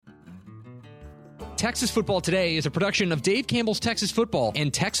Texas Football Today is a production of Dave Campbell's Texas Football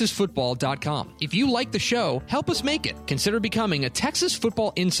and TexasFootball.com. If you like the show, help us make it. Consider becoming a Texas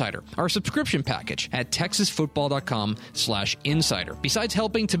Football Insider, our subscription package at TexasFootball.com/insider. Besides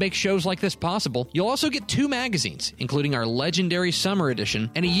helping to make shows like this possible, you'll also get 2 magazines, including our legendary Summer Edition,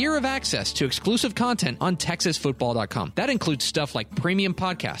 and a year of access to exclusive content on TexasFootball.com. That includes stuff like premium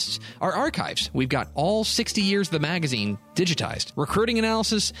podcasts, our archives. We've got all 60 years of the magazine digitized, recruiting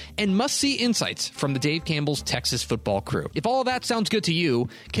analysis, and must-see insights from the Dave Campbell's Texas Football crew. If all of that sounds good to you,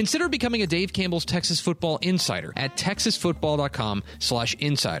 consider becoming a Dave Campbell's Texas Football Insider at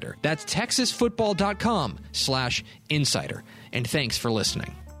TexasFootball.com/insider. That's TexasFootball.com/insider. And thanks for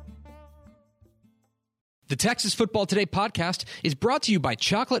listening. The Texas Football Today podcast is brought to you by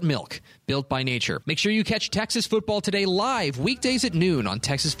Chocolate Milk, built by nature. Make sure you catch Texas Football Today live weekdays at noon on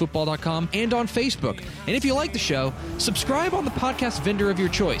TexasFootball.com and on Facebook. And if you like the show, subscribe on the podcast vendor of your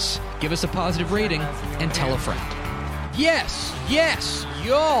choice. Give us a positive rating and tell a friend. Yes,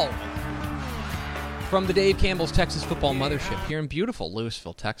 yo! From the Dave Campbell's Texas Football Mothership here in beautiful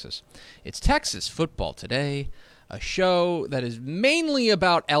Lewisville, Texas. It's Texas Football Today, a show that is mainly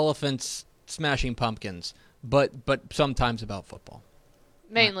about elephants smashing pumpkins, but sometimes about football.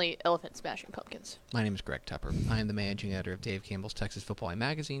 Mainly elephant smashing pumpkins. My name is Greg Tepper. I am the managing editor of Dave Campbell's Texas Football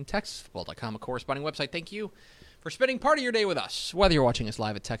magazine, TexasFootball.com, a corresponding website. Thank you for spending part of your day with us, whether you're watching us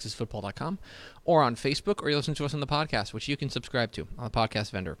live at TexasFootball.com or on Facebook, or you listen to us on the podcast, which you can subscribe to on the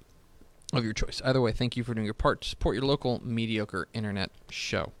podcast vendor of your choice. Either way, thank you for doing your part to support your local mediocre internet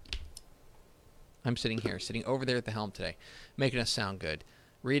show. I'm sitting over there at the helm today, making us sound good,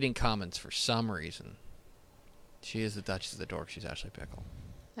 reading comments for some reason. She is the Duchess of the Dork. She's Ashley Pickle.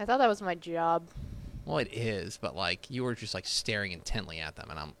 I thought that was my job. Well, it is, but you were just staring intently at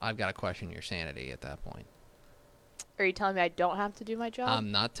them, and I've got to question your sanity at that point. Are you telling me I don't have to do my job?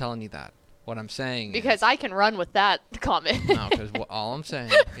 I'm not telling you that. What I'm saying because I can run with that comment. No, because all I'm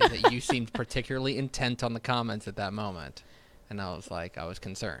saying is that you seemed particularly intent on the comments at that moment, and I was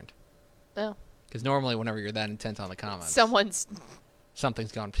concerned. Oh. Because normally whenever you're that intent on the comments,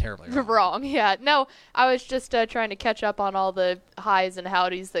 something's gone terribly wrong. Yeah. No, I was just trying to catch up on all the highs and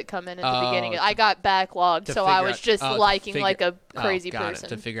howdies that come in at the beginning. I got backlogged, so I was just liking like a crazy person.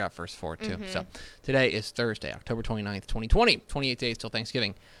 To figure out first four, too. Mm-hmm. So today is Thursday, October 29th, 2020. 28 days till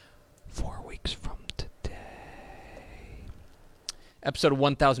Thanksgiving. 4 weeks from today. Episode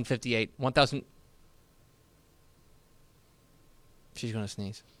 1058. 1000. She's going to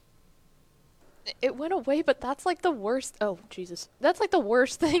sneeze. It went away, but that's like the worst. Oh, Jesus. That's like the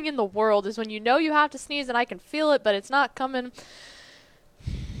worst thing in the world is when you know you have to sneeze and I can feel it, but it's not coming.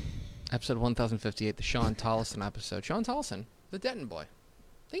 Episode 1058, the Sean Tollison episode. Sean Tollison, the Denton boy.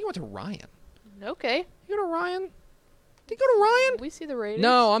 I think he went to Ryan. Okay. You go to Ryan? Did he go to Ryan? We see the Raiders.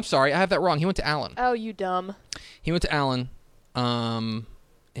 No, I'm sorry. I have that wrong. He went to Allen. Oh, you dumb. He went to Allen, and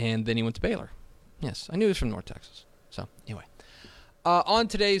then he went to Baylor. Yes, I knew he was from North Texas. So, anyway. On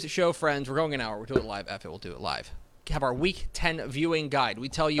today's show, friends, we're going an hour. We'll do it live. We'll do it live. Have our Week 10 viewing guide. We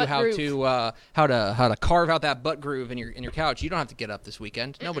tell you how to carve out that butt groove in your couch. You don't have to get up this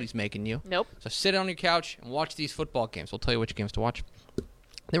weekend. Nobody's making you. Nope. So sit on your couch and watch these football games. We'll tell you which games to watch.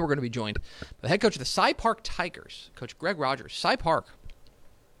 Then we're going to be joined by the head coach of the Cy Park Tigers, Coach Greg Rogers. Cy Park,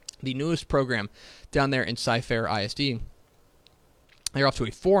 the newest program down there in Cy-Fair ISD. They're off to a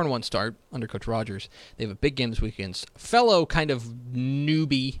 4-1 start under Coach Rogers. They have a big game this weekend. Fellow kind of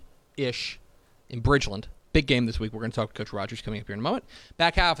newbie-ish in Bridgeland. Big game this week. We're going to talk to Coach Rogers coming up here in a moment.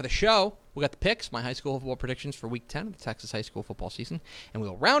 Back half of the show, we got the picks, my high school football predictions for Week 10 of the Texas high school football season. And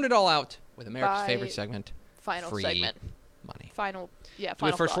we'll round it all out with America's favorite segment, free money. Final the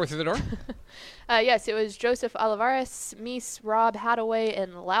first four through the door? Yes, it was Joseph Olivares, Meese, Rob Hadaway,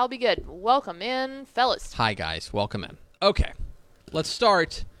 and Lau Be Good. Welcome in, fellas. Hi, guys. Welcome in. Okay. Let's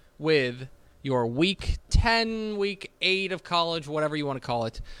start with your Week 10, Week 8 of college, whatever you want to call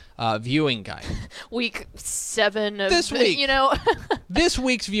it, viewing guide. Week 7 of this week. This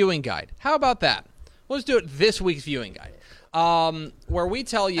week's viewing guide. How about that? Let's do it this week's viewing guide. Where we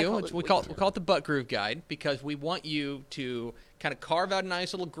tell you, we call it the butt groove guide, because we want you to kind of carve out a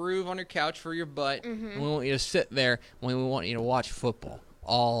nice little groove on your couch for your butt, and we want you to sit there, and we want you to watch football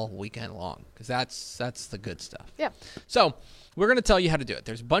all weekend long, because that's the good stuff. Yeah. So we're going to tell you how to do it.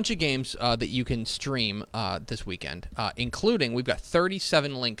 There's a bunch of games that you can stream this weekend, including we've got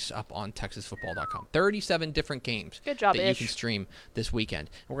 37 links up on TexasFootball.com. 37 different games Good job, that you can stream this weekend.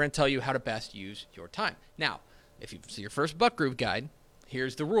 And we're going to tell you how to best use your time. Now, if you see your first butt groove guide,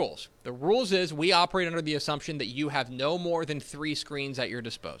 here's the rules. The rules is we operate under the assumption that you have no more than 3 screens at your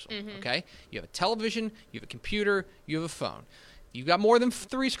disposal. Okay? You have a television, you have a computer, you have a phone. You got more than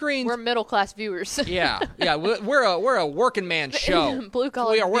 3 screens. We're middle class viewers. yeah. We're a working man show. Blue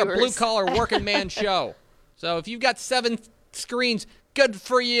collar. We're a blue collar working man show. So if you've got 7 screens, good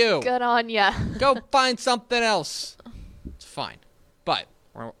for you. Good on ya. Go find something else. It's fine. But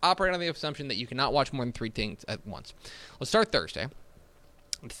we're operating on the assumption that you cannot watch more than 3 things at once. Let's start Thursday.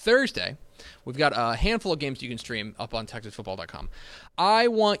 Thursday, we've got a handful of games you can stream up on TexasFootball.com. I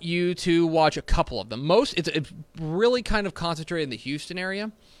want you to watch a couple of them. It's really kind of concentrated in the Houston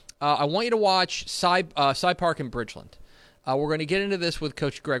area. I want you to watch Cy Park and Bridgeland. We're going to get into this with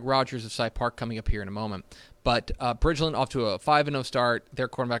Coach Greg Rogers of Cy Park coming up here in a moment. But Bridgeland off to a 5-0 start. Their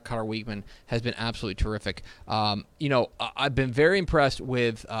quarterback, Connor Weigman, has been absolutely terrific. I've been very impressed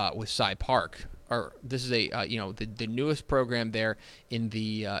with Cy Park. This is the newest program there in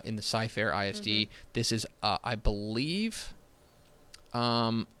the Cy-Fair ISD. Mm-hmm. This is I believe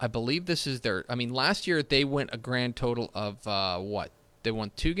this is their. I mean, last year they went a grand total of what? They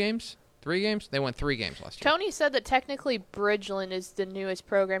won 2 games. 3 games? They won 3 games last year. Tony said that technically Bridgeland is the newest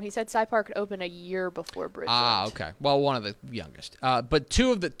program. He said Cy Park opened a year before Bridgeland. Ah, okay. Well, one of the youngest. But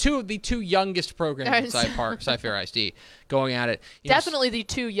two of the 2 youngest programs in Cy-Fair ISD going at it. Definitely the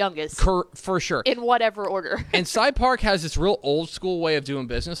 2 youngest. For sure. In whatever order. And Cy Park has this real old school way of doing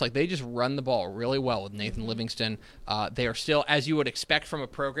business. Like, they just run the ball really well with Nathan Livingston. They are still, as you would expect from a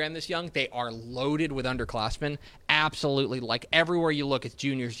program this young, they are loaded with underclassmen. Absolutely. Like, everywhere you look, it's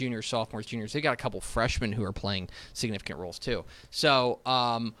juniors, sophomores, juniors. They got a couple freshmen who are playing significant roles too. So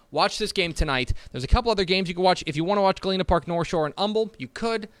watch this game tonight. There's a couple other games you can watch. If you want to watch Galena Park, North Shore, and Humble, you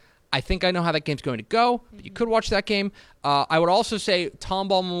could. I think I know how that game's going to go, but you could watch that game. I would also say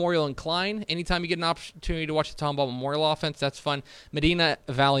Tomball Memorial and Klein. Anytime you get an opportunity to watch the Tomball Memorial offense, that's fun. Medina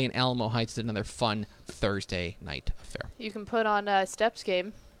Valley and Alamo Heights did another fun Thursday night affair. You can put on a Steps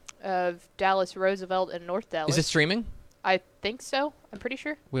game of Dallas Roosevelt and North Dallas. Is it streaming? I think so. I'm pretty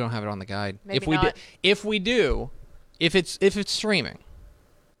sure. We don't have it on the guide. Maybe not. If it's streaming,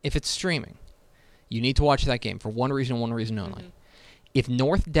 you need to watch that game for one reason and one reason only. Mm-hmm. If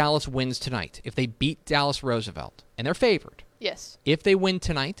North Dallas wins tonight, if they beat Dallas Roosevelt, and they're favored. Yes. If they win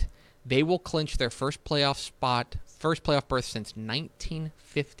tonight, they will clinch their first playoff berth since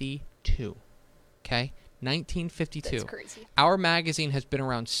 1952. Okay? 1952. That's crazy. Our magazine has been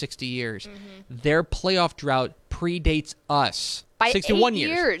around 60 years. Mm-hmm. Their playoff drought predates us. By 61 8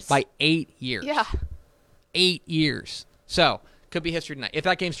 years. By 8 years. Yeah. 8 years. So, could be history tonight. If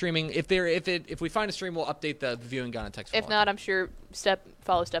that game's streaming, if we find a stream, we'll update the viewing gun and text. If not, I'm sure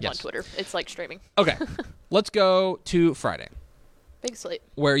follow Step on Twitter. It's like streaming. Okay. Let's go to Friday. Big slate.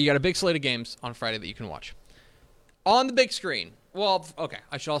 Where you got a big slate of games on Friday that you can watch. On the big screen. Well, okay.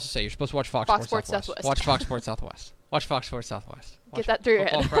 I should also say you're supposed to watch Fox Sports Southwest. Watch Fox Sports Southwest. Watch Fox Sports Southwest. Get that through your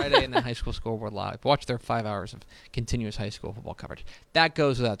head. Football Friday and then High School Scoreboard Live. Watch their 5 hours of continuous high school football coverage. That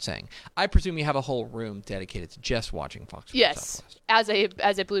goes without saying. I presume you have a whole room dedicated to just watching Fox Sports Southwest. Yes.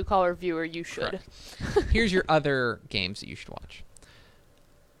 As a blue collar viewer, you should. Here's your other games that you should watch.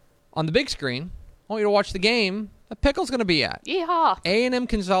 On the big screen, I want you to watch the game that Pickle's going to be at. Yeehaw! A&M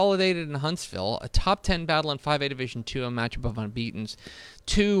Consolidated in Huntsville, a top 10 battle in 5A Division II, a matchup of unbeatens.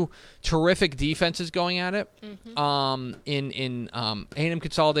 2 terrific defenses going at it. Mm-hmm. A&M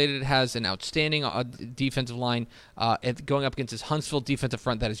Consolidated has an outstanding defensive line going up against this Huntsville defensive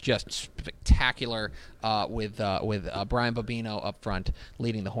front that is just spectacular with Brian Babino up front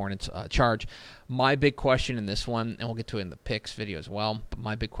leading the Hornets charge. My big question in this one, and we'll get to it in the picks video as well, but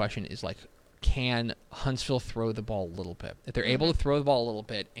my big question is can Huntsville throw the ball a little bit? If they're able to throw the ball a little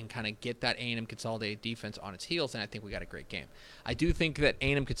bit and kind of get that A&M Consolidated defense on its heels, then I think we got a great game. I do think that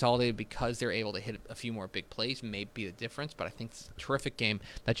A&M Consolidated, because they're able to hit a few more big plays, may be the difference, but I think it's a terrific game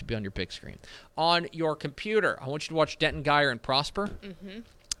that should be on your big screen. On your computer, I want you to watch Denton Guyer and Prosper. Mm-hmm.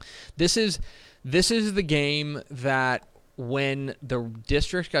 This is the game that when the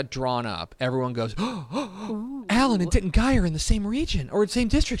district got drawn up, everyone goes, oh, Allen and Denton Guyer in the same region or the same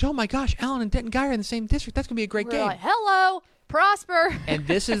district. Oh, my gosh, Allen and Denton Guyer in the same district. That's going to be a great game. Like, hello, Prosper. And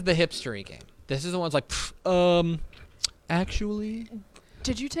this is the hipstery game. This is the one's like, actually,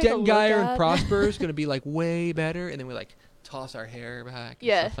 did you take Denton a look Guyer at? and Prosper is going to be like way better. And then we toss our hair back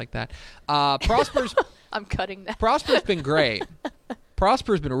and stuff like that. Prosper's I'm cutting that. Prosper's been great.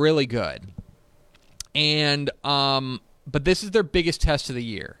 Prosper's been really good. And but this is their biggest test of the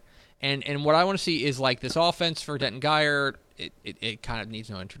year. And what I want to see is this offense for Denton Guyer. It kind of needs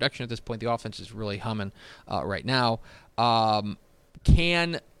no introduction at this point. The offense is really humming right now.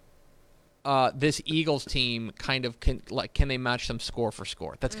 Can this Eagles team kind of can they match them score for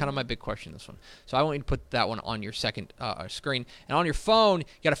score? That's kind of my big question in this one. So I want you to put that one on your second screen. And on your phone,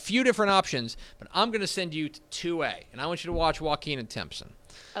 you got a few different options, but I'm going to send you to 2A, and I want you to watch Waukegan and Timpson.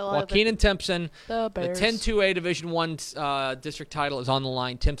 Waukegan and Timpson, the 10-2A Division I district title is on the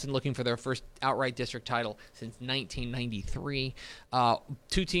line. Timpson looking for their first outright district title since 1993.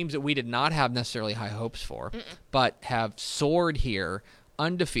 Two teams that we did not have necessarily high hopes for, but have soared here,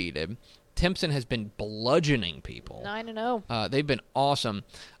 undefeated. Timpson has been bludgeoning people. 9-0. They've been awesome.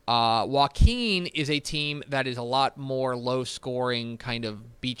 Waukegan is a team that is a lot more low-scoring, kind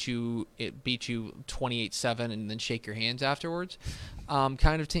of beat you 28-7 and then shake your hands afterwards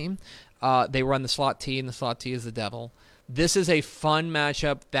kind of team. They run the slot T, and the slot T is the devil. This is a fun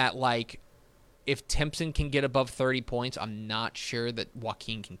matchup that, like, if Timpson can get above 30 points, I'm not sure that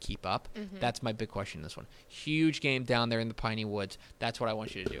Waukegan can keep up. That's my big question in this one. Huge game down there in the Piney Woods. That's what I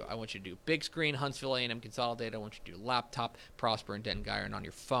want you to do. I want you to do big screen, Huntsville A&M Consolidated. I want you to do laptop, Prosper, and Denton Guyer. And on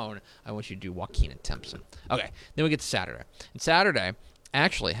your phone, I want you to do Waukegan and Timpson. Okay, then we get to Saturday. And Saturday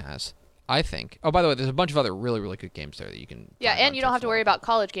actually has, I think, oh, by the way, there's a bunch of other really, really good games there that you can. Yeah, and you don't have to worry about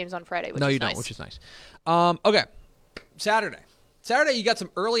college games on Friday, which is nice. No, you don't, which is nice. Okay, Saturday, you got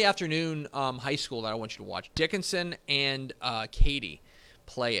some early afternoon high school that I want you to watch. Dickinson and Katy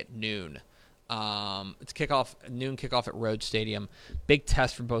play at noon. It's noon kickoff at Rhodes Stadium. Big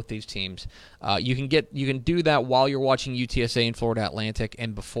test for both these teams. You can do that while you're watching UTSA and Florida Atlantic,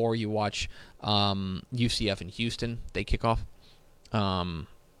 and before you watch UCF and Houston. They kick off.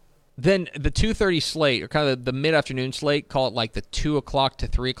 Then the 2:30 slate, or kind of the mid-afternoon slate, call it like the 2 o'clock to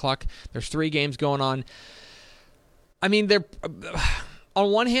 3 o'clock. There's 3 games going on. I mean, they're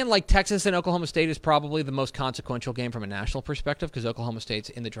on one hand, like Texas and Oklahoma State is probably the most consequential game from a national perspective because Oklahoma State's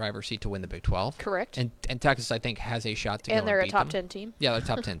in the driver's seat to win the Big 12. Correct. And Texas, I think, has a shot to go and they're and beat a top them. 10 team. Yeah, they're a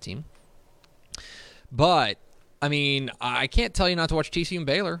top 10 team. But, I mean, I can't tell you not to watch TCU and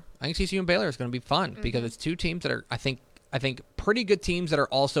Baylor. I think TCU and Baylor is going to be fun because it's two teams that are, I think, pretty good teams that are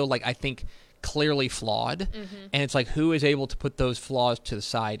also, like, I think, clearly flawed. And it's like, who is able to put those flaws to the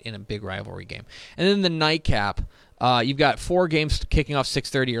side in a big rivalry game? And then the nightcap. You've got 4 games kicking off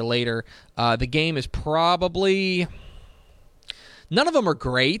 6:30 or later. The game is probably none of them are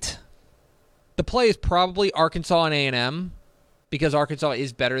great. The play is probably Arkansas and A&M because Arkansas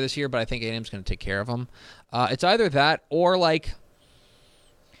is better this year, but I think A&M is going to take care of them. It's either that or like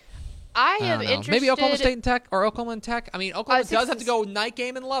I am interested. Maybe Oklahoma State and Tech or Oklahoma and Tech. I mean, Oklahoma does have to go night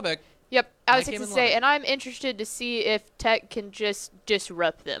game in Lubbock. Yep, I was going to say, and I'm interested to see if Tech can just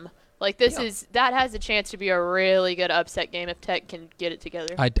disrupt them. Like, that has a chance to be a really good upset game if Tech can get it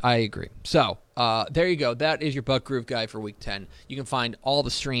together. I agree. So, there you go. That is your Buck Groove Guide for Week 10. You can find all the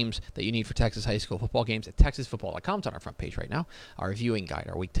streams that you need for Texas high school football games at texasfootball.com. It's on our front page right now. Our viewing guide,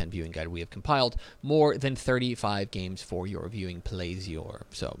 our Week 10 viewing guide. We have compiled more than 35 games for your viewing pleasure.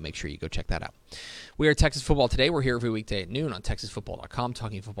 So, make sure you go check that out. We are Texas Football Today. We're here every weekday at noon on texasfootball.com,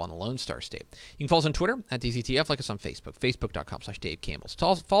 talking football in the Lone Star State. You can follow us on Twitter at DZTF, like us on Facebook, facebook.com/Dave Campbell's.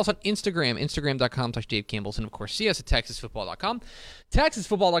 Follow us on Instagram, instagram.com/Dave Campbell's, and of course, see us at texasfootball.com.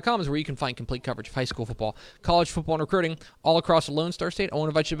 Texasfootball.com is where you can find complete coverage of high school football, college football, and recruiting all across the Lone Star State. I want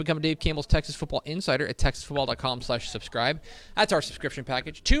to invite you to become a Dave Campbell's Texas Football Insider at texasfootball.com/subscribe. That's our subscription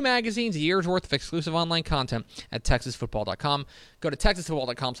package. 2 magazines, a year's worth of exclusive online content at texasfootball.com. Go to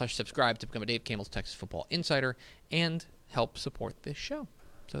texasfootball.com/subscribe to become a Dave Campbell's Texas Football Insider and help support this show.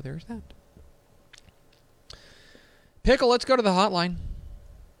 So there's that. Pickle, let's go to the hotline.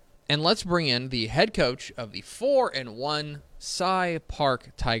 And let's bring in the head coach of the 4-1 Cy Park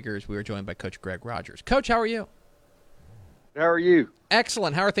Tigers. We are joined by Coach Greg Rogers. Coach, how are you? How are you?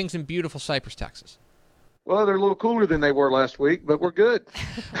 Excellent. How are things in beautiful Cypress, Texas? Well, they're a little cooler than they were last week, but we're good.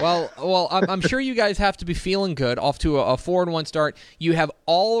 well, I'm sure you guys have to be feeling good off to a 4-1 start. You have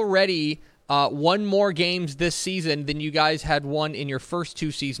already won more games this season than you guys had won in your first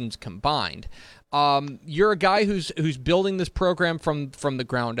 2 seasons combined. You're a guy who's building this program from the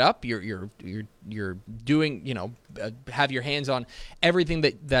ground up. You're doing, have your hands on everything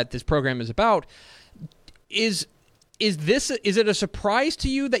that this program is about. Is it a surprise to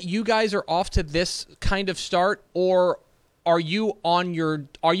you that you guys are off to this kind of start, or are you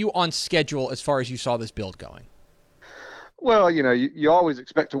on schedule as far as you saw this build going? Well, you always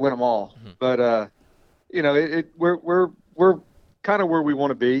expect to win them all, but we're kind of where we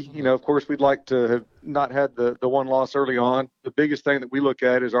want to be. Of course, we'd like to have not had the one loss early on. The biggest thing that we look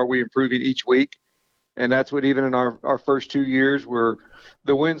at is, are we improving each week? And that's what, even in our first 2 years where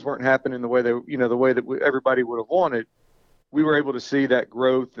the wins weren't happening the way that everybody would have wanted, we were able to see that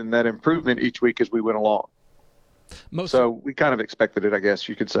growth and that improvement each week as we went along. So we kind of expected it, I guess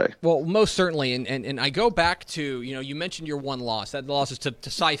you could say. Well, most certainly. And I go back to, you mentioned your one loss. That loss is to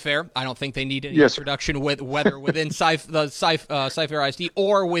Cy-Fair. I don't think they need any introduction whether within Cy-Fair ISD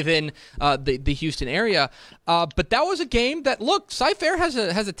or within the Houston area. But that was a game that, look, Cy-Fair has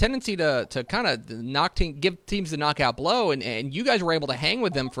a tendency to kind of give teams the knockout blow, and you guys were able to hang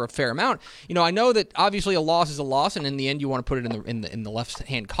with them for a fair amount. I know that obviously a loss is a loss, and in the end you want to put it in the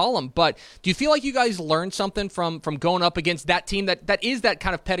left-hand column. But do you feel like you guys learned something from going up against that team that is that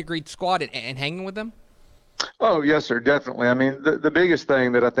kind of pedigreed squad and hanging with them? Oh, yes, sir, definitely. I mean, the biggest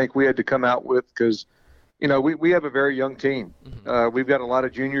thing that I think we had to come out with, because, we have a very young team. Mm-hmm. We've got a lot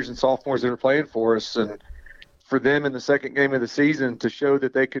of juniors and sophomores that are playing for us, and for them in the second game of the season to show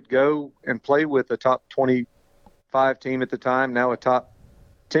that they could go and play with a top 25 team at the time, now a top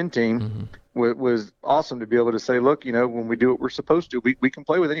 10 team, mm-hmm. was awesome to be able to say, look, when we do what we're supposed to, we can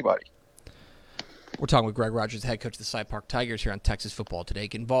play with anybody. We're talking with Greg Rogers, the head coach of the Cy Park Tigers here on Texas Football Today.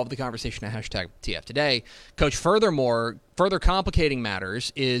 Get involved in the conversation at #TF Today. Coach, further complicating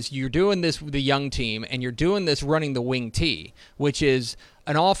matters is you're doing this with a young team, and you're doing this running the wing T, which is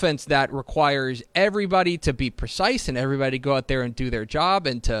an offense that requires everybody to be precise and everybody to go out there and do their job,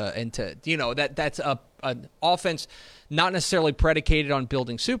 and that's an offense not necessarily predicated on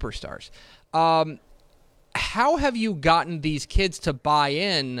building superstars. How have you gotten these kids to buy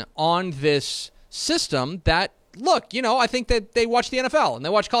in on this system that, look, I think that they watch the NFL and they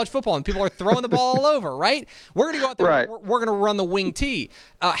watch college football and people are throwing the ball all over, right? We're going to go out there, right. We're going to run the wing T.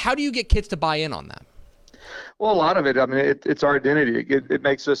 How do you get kids to buy in on that? Well, a lot of it, I mean, it's our identity. It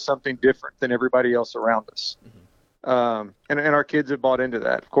makes us something different than everybody else around us. Mm-hmm. And our kids have bought into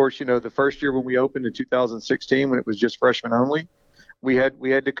that. Of course, the first year when we opened in 2016, when it was just freshmen only, we had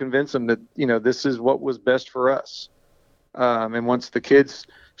to convince them that, this is what was best for us. And once the kids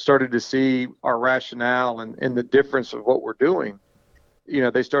started to see our rationale and the difference of what we're doing,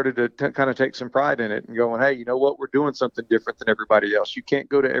 they started to kind of take some pride in it and going, hey, you know what, we're doing something different than everybody else. You can't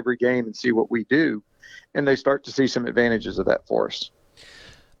go to every game and see what we do. And they start to see some advantages of that for us.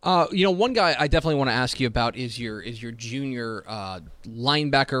 One guy I definitely want to ask you about is your junior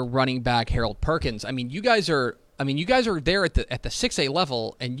linebacker, running back, Harold Perkins. I mean, you guys are there at the 6A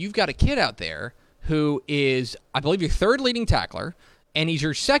level, and you've got a kid out there who is, I believe, your third leading tackler, and he's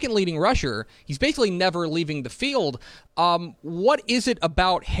your second leading rusher. He's basically never leaving the field. What is it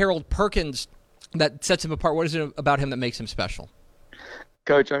about Harold Perkins that sets him apart? What is it about him that makes him special?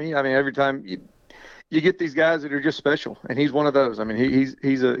 Coach, I mean, every time you get these guys that are just special, and he's one of those. I mean,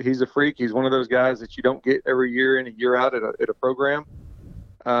 he's a freak. He's one of those guys that you don't get every year in, a year out at a program.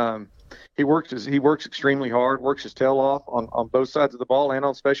 He works extremely hard, works his tail off on both sides of the ball and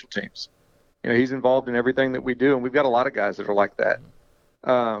on special teams. He's involved in everything that we do, and we've got a lot of guys that are like that.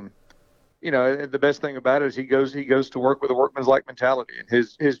 The best thing about it is he goes to work with a workman's-like mentality, and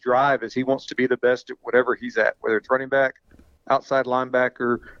his drive is he wants to be the best at whatever he's at, whether it's running back, outside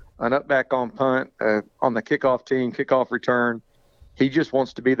linebacker, an up back on punt, on the kickoff team, kickoff return. He just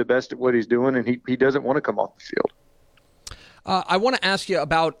wants to be the best at what he's doing, and he doesn't want to come off the field. I want to ask you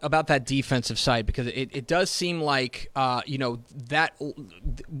about that defensive side, because it does seem like that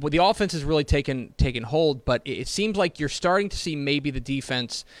the offense has really taken hold, but it seems like you're starting to see maybe the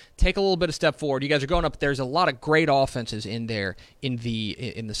defense take a little bit of step forward. You guys are going up. There's a lot of great offenses in there in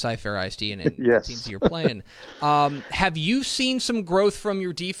the Cy-Fair ISD and yes. the teams that you're playing. Have you seen some growth from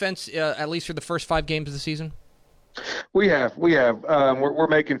your defense, at least for the first 5 games of the season? We have. We're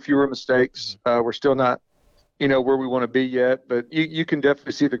making fewer mistakes. We're still not where we want to be yet, but you can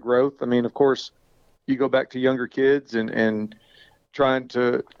definitely see the growth. I mean, of course, you go back to younger kids and trying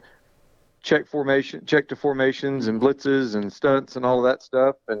to check to formations and blitzes and stunts and all of that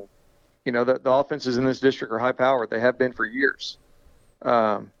stuff. And, the offenses in this district are high powered. They have been for years.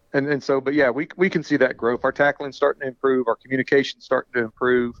 But yeah, we can see that growth. Our tackling's starting to improve. Our communication's starting to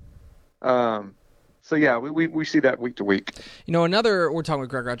improve. So, yeah, we see that week to week. We're talking with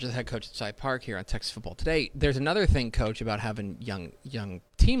Greg Rogers, the head coach at Cy Park here on Texas Football Today. There's another thing, Coach, about having young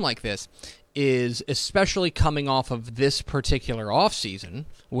team like this is, especially coming off of this particular offseason,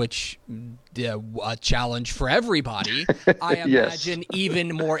 which a challenge for everybody, I imagine yes.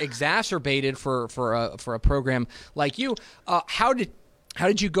 Even more exacerbated for a program like you. How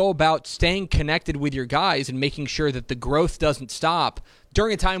did you go about staying connected with your guys and making sure that the growth doesn't stop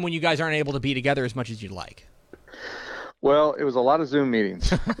during a time when you guys aren't able to be together as much as you'd like? Well, it was a lot of Zoom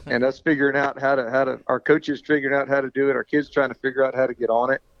meetings and us figuring out how to our coaches figuring out how to do it, our kids trying to figure out how to get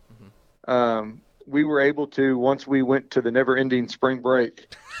on it. Mm-hmm. We were able to, once we went to the never-ending spring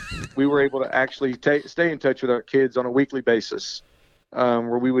break, we were able to actually stay in touch with our kids on a weekly basis,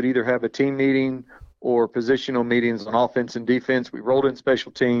 where we would either have a team meeting or positional meetings on offense and defense. We rolled in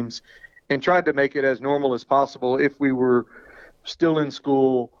special teams and tried to make it as normal as possible if we were still in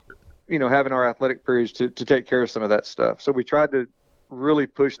school, having our athletic periods to take care of some of that stuff. So we tried to really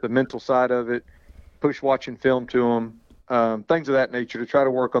push the mental side of it, push watching film to them, things of that nature, to try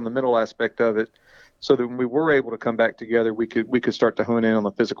to work on the mental aspect of it, so that when we were able to come back together, we could start to hone in on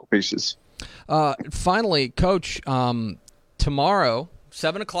the physical pieces. Finally, Coach, tomorrow,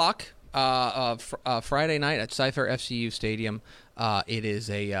 7:00, Friday night at Cy-Fair FCU Stadium. It is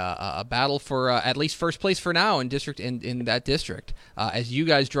a battle for at least first place for now in that district, as you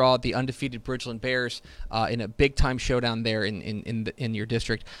guys draw the undefeated Bridgeland Bears in a big time showdown there in your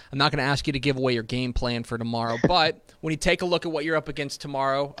district. I'm not going to ask you to give away your game plan for tomorrow, but when you take a look at what you're up against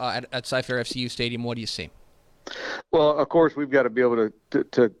tomorrow at Cy-Fair FCU Stadium, what do you see? Well, of course, we've got to be able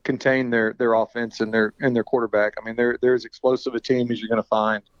to contain their offense and their quarterback. I mean, they're as explosive a team as you're going to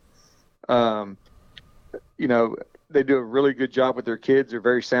find. They do a really good job with their kids. They're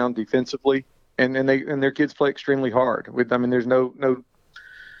very sound defensively, and their kids play extremely hard. There's no.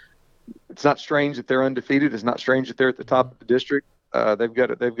 It's not strange that they're undefeated. It's not strange that they're at the top of the district. They've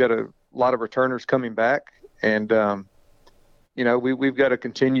got a lot of returners coming back, and we've got to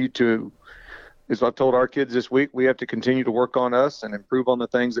continue to. As I've told our kids this week, we have to continue to work on us and improve on the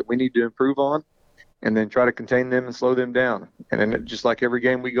things that we need to improve on, and then try to contain them and slow them down. And then just like every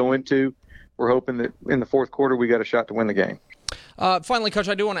game we go into, we're hoping that in the fourth quarter we got a shot to win the game. Finally, Coach,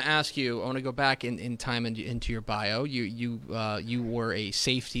 I do want to ask you. I want to go back in time into your bio. You were a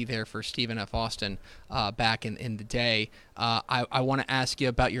safety there for Stephen F. Austin back in the day. I want to ask you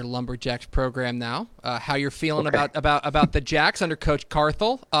about your Lumberjacks program now. How you're feeling about the Jacks under Coach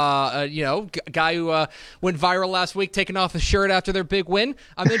Carthel? Guy who went viral last week, taking off his shirt after their big win.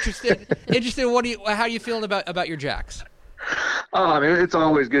 I'm interested. How are you feeling about your Jacks? It's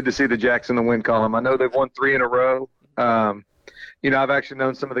always good to see the Jacks in the win column. I know they've won 3 in a row. I've actually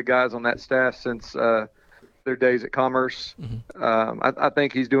known some of the guys on that staff since their days at Commerce. Mm-hmm. I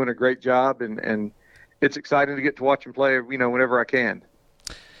think he's doing a great job, and it's exciting to get to watch him play, whenever I can.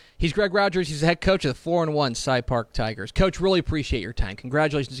 He's Greg Rogers. He's the head coach of the 4-1 Cy Park Tigers. Coach, really appreciate your time.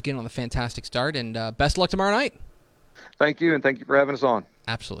 Congratulations again on the fantastic start, and best of luck tomorrow night. Thank you, and thank you for having us on.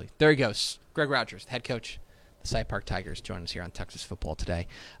 Absolutely. There he goes. Greg Rogers, head coach. The Cy Park Tigers join us here on Texas Football Today.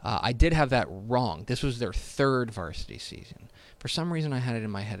 I did have that wrong. This was their third varsity season. For some reason, I had it in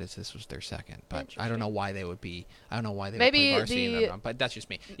my head as this was their second, but I don't know why they would be. I don't know why they would play varsity. But that's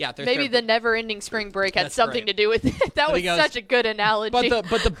just me. Yeah, maybe the never-ending spring break had something to do with it. That was such a good analogy.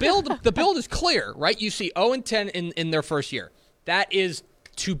 But the build is clear, right? You see 0-10 in their first year. That is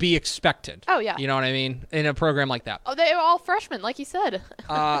to be expected. Oh yeah. You know what I mean? In a program like that. Oh, they were all freshmen, like you said.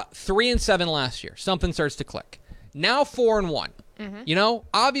 3-7 last year. Something starts to click. Now 4-1. Mm-hmm.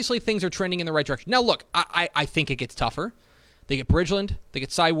 Obviously things are trending in the right direction. Now look, I think it gets tougher. They get Bridgeland, they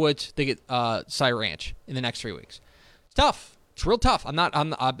get Cy Woods, they get Cy Ranch in the next 3 weeks. It's tough. It's real tough. I'm not going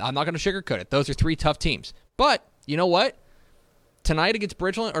to sugarcoat it. Those are 3 tough teams. But you know what? Tonight against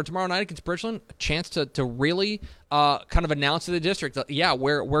Bridgeland, or tomorrow night against Bridgeland, a chance to really kind of announce to the district that, yeah,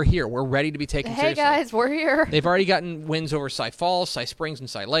 we're here. We're ready to be taken seriously. Hey, guys, we're here. They've already gotten wins over Cy Falls, Cy Springs, and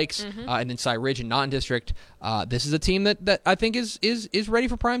Cy Lakes, and then Cy Ridge and non-district. This is a team that I think is ready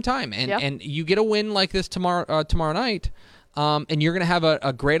for prime time. And you get a win like this tomorrow night, and you're going to have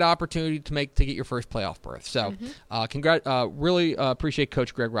a great opportunity to get your first playoff berth. So, really appreciate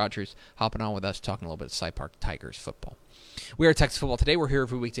Coach Greg Rogers hopping on with us, talking a little bit of Cy Park Tigers football. We are Texas Football Today. We're here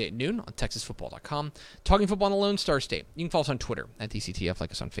every weekday at noon on TexasFootball.com. Talking football in the Lone Star State. You can follow us on Twitter at DCTF,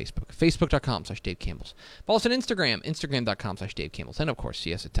 like us on Facebook, Facebook.com/Dave Campbell's. Follow us on Instagram, Instagram.com/Dave Campbell's. And, of course,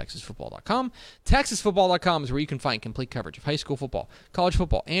 see us at TexasFootball.com. TexasFootball.com is where you can find complete coverage of high school football, college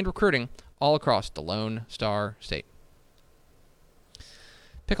football, and recruiting all across the Lone Star State.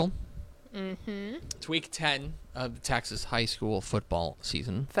 Pickle. Mm-hmm. It's week 10 of the Texas high school football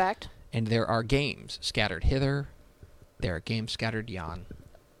season. Fact. And there are games scattered hither. There are games scattered yon.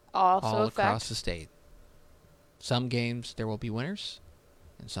 Also all across fact. the state. Some games there will be winners,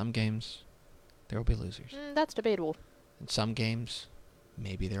 and some games there will be losers. That's debatable. In some games,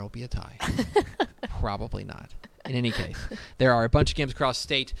 maybe there will be a tie. Probably not. In any case, there are a bunch of games across the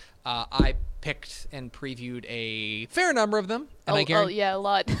state. I picked and previewed a fair number of them. And a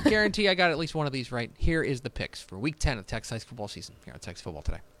lot. guarantee I got at least one of these right. Here is the picks for Week 10 of the Texas high school football season here on Texas Football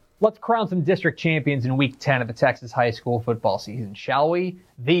Today. Let's crown some district champions in Week 10 of the Texas high school football season, shall we?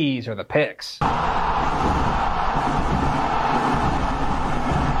 These are the picks.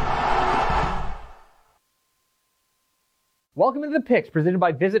 Welcome to the picks presented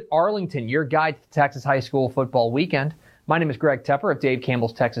by Visit Arlington, your guide to the Texas high school football weekend. My name is Greg Tepper of Dave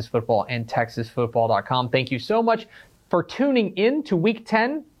Campbell's Texas Football and TexasFootball.com. Thank you so much for tuning in to Week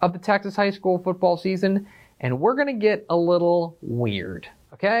 10 of the Texas high school football season, and we're going to get a little weird.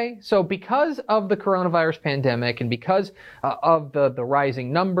 Okay, so because of the coronavirus pandemic and because of the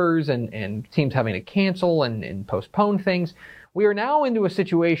rising numbers and teams having to cancel and postpone things, we are now into a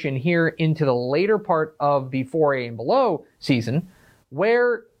situation here into the later part of the 4A and below season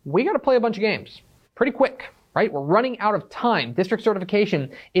where we got to play a bunch of games pretty quick, right? We're running out of time. District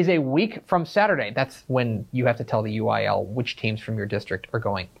certification is a week from Saturday. That's when you have to tell the UIL which teams from your district are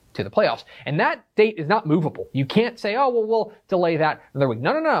going to the playoffs. And that date is not movable. You can't say, oh, well, we'll delay that another week.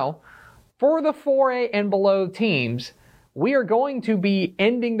 No. For the 4A and below teams, we are going to be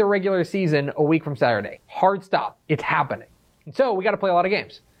ending the regular season a week from Saturday. Hard stop. It's happening. And so we got to play a lot of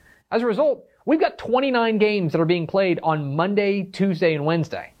games. As a result, we've got 29 games that are being played on Monday, Tuesday, and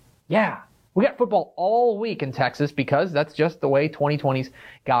Wednesday. Yeah. We got football all week in Texas because that's just the way 2020's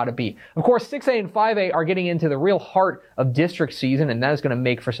got to be. Of course, 6A and 5A are getting into the real heart of district season, and that is going to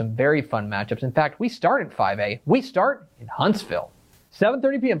make for some very fun matchups. In fact, we start in 5A. We start in Huntsville.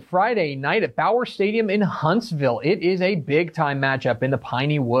 7:30 p.m. Friday night at Bauer Stadium in Huntsville. It is a big-time matchup in the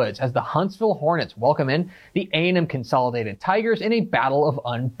Piney Woods as the Huntsville Hornets welcome in the A&M Consolidated Tigers in a battle of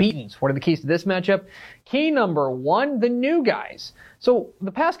unbeatens. What are the keys to this matchup? Key number one, the new guys. So the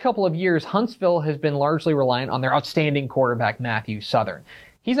past couple of years, Huntsville has been largely reliant on their outstanding quarterback, Matthew Southern.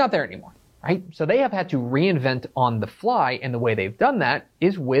 He's not there anymore, right? So they have had to reinvent on the fly, and the way they've done that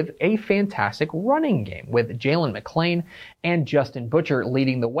is with a fantastic running game, with Jalen McClain and Justin Butcher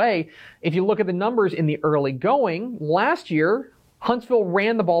leading the way. If you look at the numbers in the early going, last year, Huntsville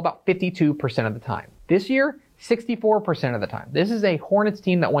ran the ball about 52% of the time. This year, 64% of the time. This is a Hornets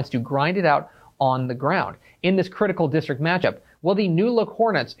team that wants to grind it out on the ground. In this critical district matchup, will the new-look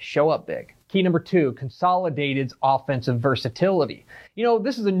Hornets show up big? Key number two, Consolidated's offensive versatility.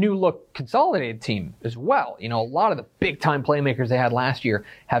 This is a new-look Consolidated team as well. A lot of the big-time playmakers they had last year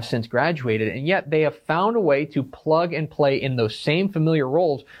have since graduated, and yet they have found a way to plug and play in those same familiar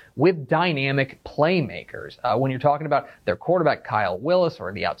roles with dynamic playmakers. When you're talking about their quarterback, Kyle Willis,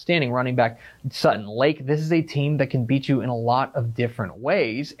 or the outstanding running back, Sutton Lake, this is a team that can beat you in a lot of different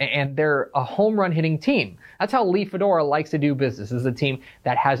ways, and they're a home run hitting team. That's how Lee Fedora likes to do business. This is a team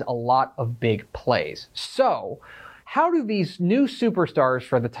that has a lot of big plays. So, how do these new superstars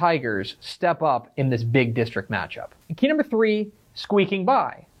for the Tigers step up in this big district matchup? Key number three, squeaking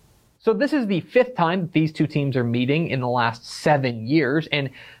by. So this is the fifth time that these two teams are meeting in the last 7 years,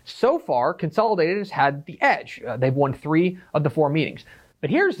 and so far, Consolidated has had the edge. They've won 3 of the 4 meetings. But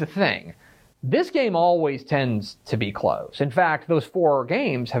here's the thing. This game always tends to be close. In fact, those 4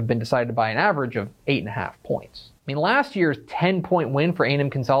 games have been decided by an average of 8.5 points. Last year's 10-point win for A&M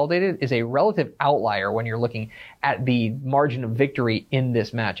Consolidated is a relative outlier when you're looking at the margin of victory in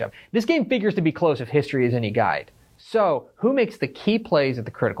this matchup. This game figures to be close if history is any guide. So, who makes the key plays at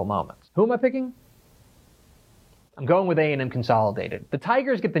the critical moments? Who am I picking? I'm going with A&M Consolidated. The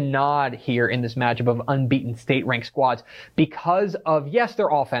Tigers get the nod here in this matchup of unbeaten state-ranked squads because of, yes, their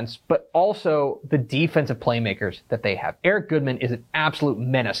offense, but also the defensive playmakers that they have. Eric Goodman is an absolute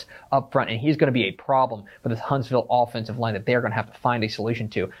menace up front, and he's going to be a problem for this Huntsville offensive line that they're going to have to find a solution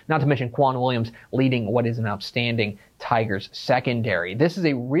to. Not to mention Quan Williams leading what is an outstanding Tigers secondary. This is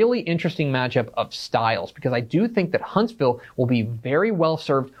a really interesting matchup of styles because I do think that Huntsville will be very well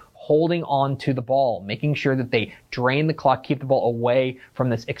served holding on to the ball, making sure that they drain the clock, keep the ball away from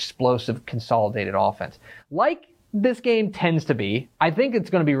this explosive Consolidated offense. Like this game tends to be, I think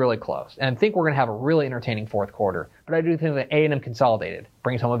it's going to be really close, and I think we're going to have a really entertaining fourth quarter, but I do think that A&M Consolidated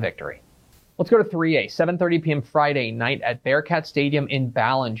brings home a victory. Let's go to 3A, 7:30 p.m. Friday night at Bearcat Stadium in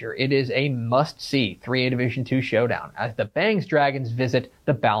Ballinger. It is a must-see 3A Division II showdown as the Bangs Dragons visit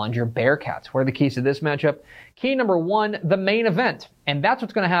the Ballinger Bearcats. What are the keys to this matchup? Key number one, the main event. And that's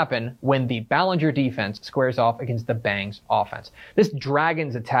what's going to happen when the Ballinger defense squares off against the Bangs offense. This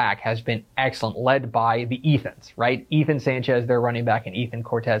Dragons attack has been excellent, led by the Ethans, right? Ethan Sanchez, their running back, and Ethan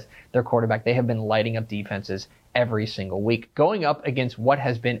Cortez, their quarterback. They have been lighting up defenses every single week, going up against what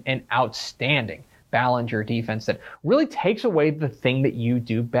has been an outstanding Ballinger defense that really takes away the thing that you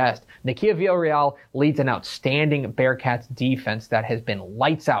do best. Nakia Villarreal leads an outstanding Bearcats defense that has been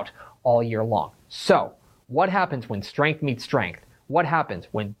lights out all year long. So, what happens when strength meets strength? What happens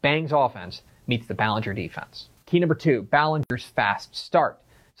when Bangs offense meets the Ballinger defense? Key number two, Ballinger's fast start.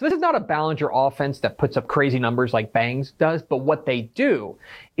 So this is not a Ballinger offense that puts up crazy numbers like Bangs does, but what they do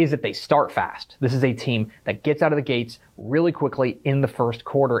is that they start fast. This is a team that gets out of the gates really quickly in the first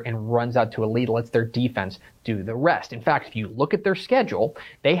quarter and runs out to a lead, lets their defense do the rest. In fact, if you look at their schedule,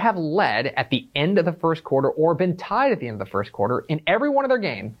 they have led at the end of the first quarter or been tied at the end of the first quarter in every one of their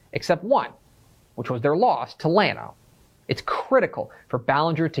games except one, which was their loss to Llano. It's critical for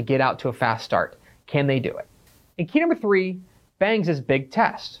Ballinger to get out to a fast start. Can they do it? And key number 3, Bangs' big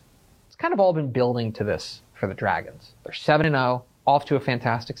test. It's kind of all been building to this for the Dragons. They're 7-0, off to a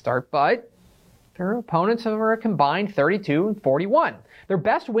fantastic start, but their opponents are a combined 32-41. Their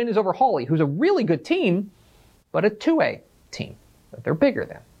best win is over Hawley, who's a really good team, but a 2A team that they're bigger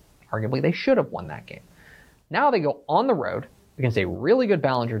than. Arguably, they should have won that game. Now they go on the road against a really good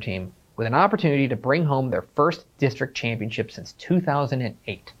Ballinger team with an opportunity to bring home their first district championship since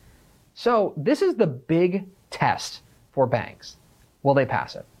 2008. So this is the big test for Bangs. Will they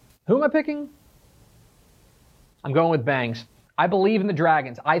pass it? Who am I picking? I'm going with Bangs. I believe in the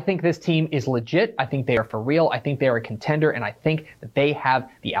Dragons. I think this team is legit. I think they are for real. I think they are a contender, and I think that they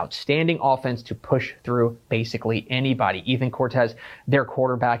have the outstanding offense to push through basically anybody. Ethan Cortez, their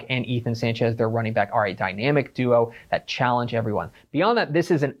quarterback, and Ethan Sanchez, their running back, are a dynamic duo that challenge everyone. Beyond that,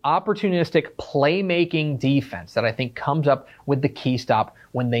 this is an opportunistic playmaking defense that I think comes up with the key stop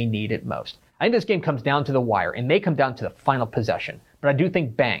when they need it most. I think this game comes down to the wire. It may come down to the final possession, but I do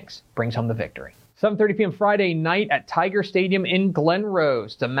think Bangs brings home the victory. 7:30 p.m. Friday night at Tiger Stadium in Glen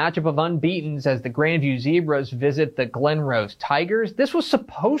Rose. It's a matchup of unbeatens as the Grandview Zebras visit the Glen Rose Tigers. This was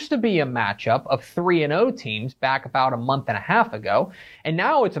supposed to be a matchup of 3-0 teams back about a month and a half ago, and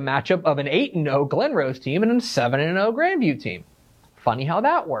now it's a matchup of an 8-0 Glen Rose team and a 7-0 Grandview team. Funny how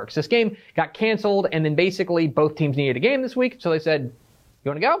that works. This game got canceled, and then basically both teams needed a game this week, so they said, "You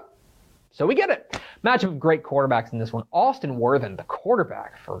want to go?" So we get it. Matchup of great quarterbacks in this one. Austin Worthen, the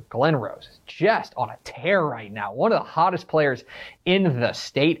quarterback for Glen Rose, is just on a tear right now. One of the hottest players in the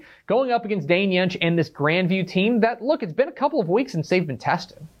state. Going up against Dane Yench and this Grandview team that, look, it's been a couple of weeks since they've been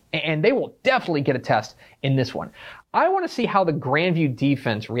tested. And they will definitely get a test in this one. I want to see how the Grandview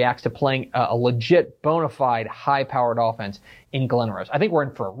defense reacts to playing a legit, bona fide, high-powered offense in Glen Rose. I think we're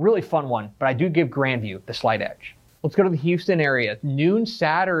in for a really fun one, but I do give Grandview the slight edge. Let's go to the Houston area. Noon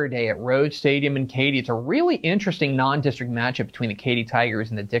Saturday at Rhodes Stadium in Katy. It's a really interesting non-district matchup between the Katy Tigers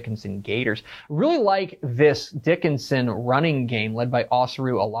and the Dickinson Gators. Really like this Dickinson running game led by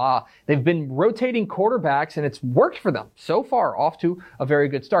Osaru Allah. They've been rotating quarterbacks and it's worked for them so far, off to a very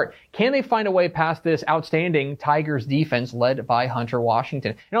good start. Can they find a way past this outstanding Tigers defense led by Hunter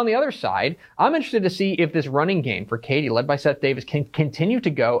Washington? And on the other side, I'm interested to see if this running game for Katy led by Seth Davis can continue to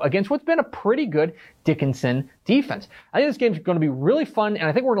go against what's been a pretty good Dickinson defense. I think this game's going to be really fun, and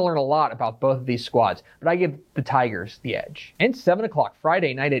I think we're going to learn a lot about both of these squads, but I give the Tigers the edge. And 7 o'clock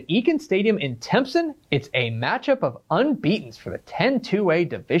Friday night at Eakin Stadium in Timpson, it's a matchup of unbeatens for the 10-2A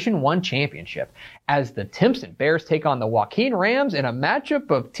Division I championship as the Timpson Bears take on the Joaquin Rams in a matchup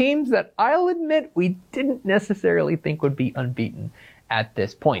of teams that I'll admit we didn't necessarily think would be unbeaten at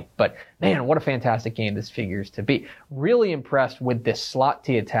this point. But man, what a fantastic game this figures to be. Really impressed with this slot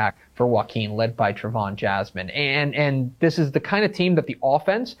T attack for Joaquin led by Trevon Jasmine. And this is the kind of team that the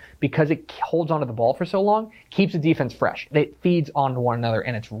offense, because it holds onto the ball for so long, keeps the defense fresh. It feeds onto one another,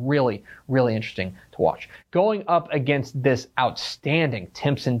 and it's really, really interesting to watch. Going up against this outstanding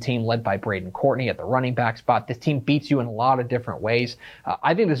Timpson team led by Braden Courtney at the running back spot. This team beats you in a lot of different ways.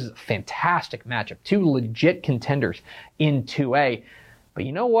 I think this is a fantastic matchup. Two legit contenders in 2A. But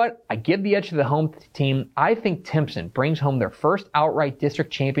you know what? I give the edge to the home team. I think Timpson brings home their first outright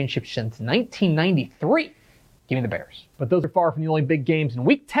district championship since 1993. Give me the Bears. But those are far from the only big games in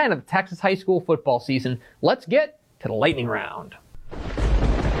Week 10 of the Texas high school football season. Let's get to the lightning round.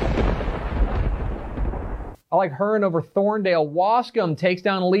 I like Hearn over Thorndale. Wascom takes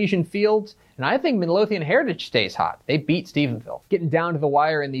down Elysian Fields. And I think Midlothian Heritage stays hot. They beat Stephenville. Getting down to the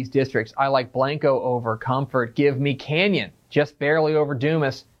wire in these districts, I like Blanco over Comfort. Give me Canyon, just barely over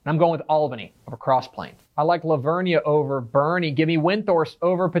Dumas. And I'm going with Albany over Cross Plains. I like Lavernia over Bernie. Give me Windthorst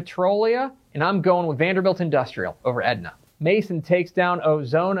over Petrolia. And I'm going with Vanderbilt Industrial over Edna. Mason takes down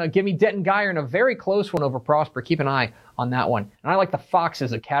Ozona. Give me Denton Guyer in a very close one over Prosper. Keep an eye on that one. And I like the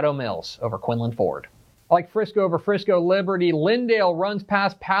Foxes of Caddo Mills over Quinlan Ford. I like Frisco over Frisco Liberty. Lindale runs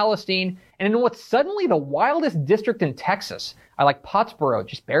past Palestine. And in what's suddenly the wildest district in Texas, I like Pottsboro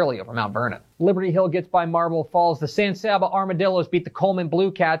just barely over Mount Vernon. Liberty Hill gets by Marble Falls. The San Saba Armadillos beat the Coleman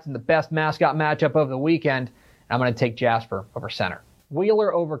Blue Cats in the best mascot matchup of the weekend. And I'm going to take Jasper over Center.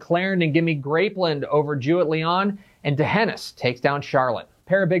 Wheeler over Clarendon. Give me Grapeland over Jewett Leon. And Dehennis takes down Charlotte.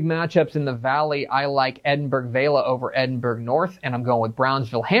 Pair of big matchups in the Valley. I like Edinburgh-Vela over Edinburgh North, and I'm going with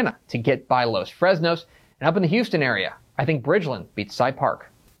Brownsville-Hanna to get by Los Fresnos. And up in the Houston area, I think Bridgeland beats Cy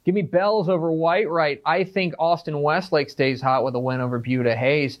Park. Give me Bells over Whitewright. I think Austin Westlake stays hot with a win over Buda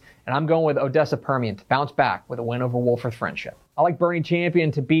Hayes, and I'm going with Odessa Permian to bounce back with a win over Wolford Friendship. I like Bernie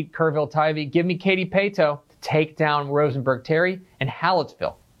Champion to beat Kerrville-Tivy. Give me Katy Paetow to take down Rosenberg-Terry, and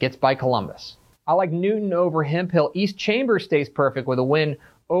Hallettsville gets by Columbus. I like Newton over Hemphill. East Chambers stays perfect with a win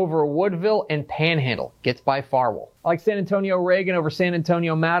over Woodville, and Panhandle gets by Farwell. I like San Antonio Reagan over San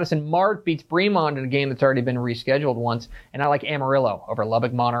Antonio Madison. Mart beats Bremond in a game that's already been rescheduled once. And I like Amarillo over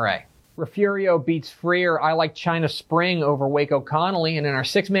Lubbock Monterey. Refugio beats Freer. I like China Spring over Waco Connolly. And in our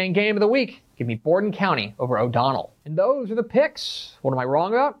 6-man game of the week, give me Borden County over O'Donnell. And those are the picks. What am I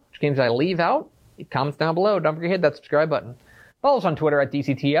wrong about? Which games did I leave out? Leave comments down below. Don't forget to hit that subscribe button. Follow us on Twitter at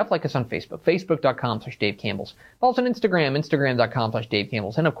DCTF. Like us on Facebook, facebook.com/Dave Campbell's. Follow us on Instagram, instagram.com/Dave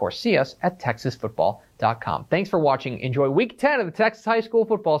Campbell's. And, of course, see us at TexasFootball.com. Thanks for watching. Enjoy Week 10 of the Texas high school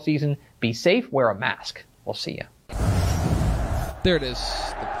football season. Be safe. Wear a mask. We'll see you. There it is,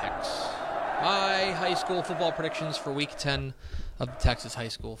 the picks. My high school football predictions for Week 10 of the Texas high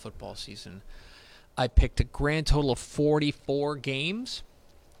school football season. I picked a grand total of 44 games.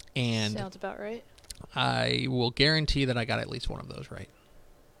 And sounds about right. I will guarantee that I got at least one of those right.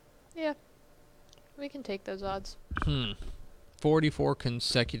 Yeah. We can take those odds. 44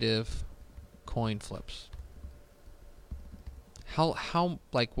 consecutive coin flips. How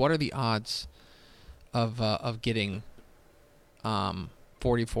what are the odds of getting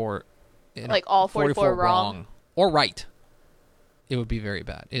 44 all 44 wrong or right? It would be very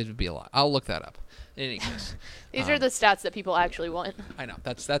bad. It would be a lot. I'll look that up. In any case, these are the stats that people actually want. I know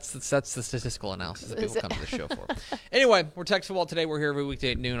that's the statistical analysis that people come to the show for. Anyway, we're Texas Football today. We're here every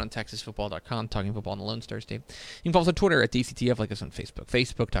weekday at noon on TexasFootball.com, talking football on the Lone Star State. You can follow us on Twitter at DCTF, like us on Facebook,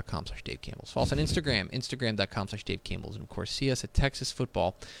 Facebook.com/Dave Campbell's. Follow us on Instagram, Instagram.com/Dave Campbell's, and of course, see us at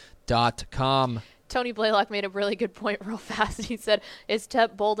TexasFootball.com. Tony Blaylock made a really good point real fast. He said, "Is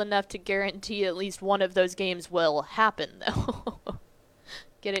Tep bold enough to guarantee at least one of those games will happen, though?"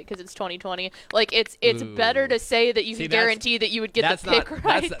 Get it? Because it's 2020. It's better to say that you can guarantee that you would get the pick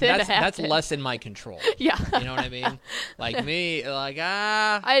right than to have That's less in my control. Yeah. You know what I mean? I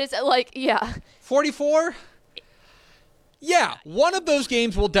just, 44? Yeah, one of those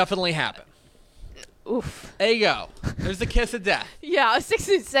games will definitely happen. Oof. There you go. There's the kiss of death. Yeah, I was going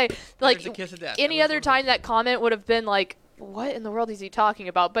to say, There's the kiss of death. Any other time that comment would have been like, what in the world is he talking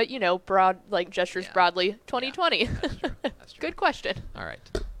about? But, broad, gestures broadly. 2020. Yeah, that's true. That's true. Good question. All right.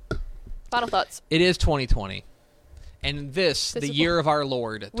 Final thoughts. It is 2020. And the year of our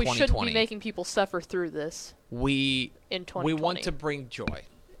Lord, 2020. We shouldn't be making people suffer through this. In 2020. We want to bring joy.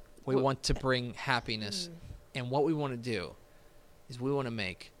 We want to bring happiness. And what we want to do is we want to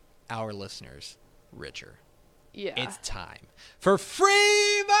make our listeners richer. Yeah. It's time for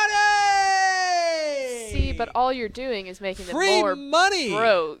free money! See, but all you're doing is making them free more money!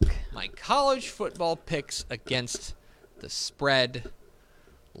 Broke. My college football picks against the spread.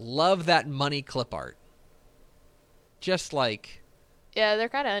 Love that money clip art. Just yeah, they're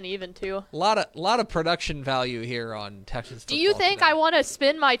kind of uneven too. A lot of production value here on Texas football. Do you think I want to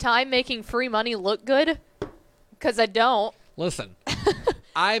spend my time making free money look good? Because I don't. Listen,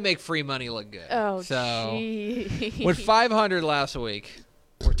 I make free money look good. Oh, so geez. with 500 last week,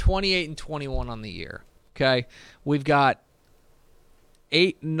 we're 28-21 on the year. Okay, we've got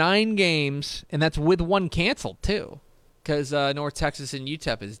 9 games, and that's with one canceled too, because North Texas and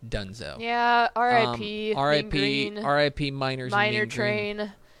UTEP is donezo. Yeah, R.I.P. R.I.P. Miners. Minor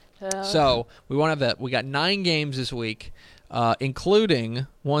Train. So we won't have that. We got 9 games this week, including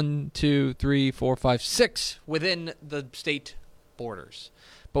 1, 2, 3, 4, 5, 6 within the state borders.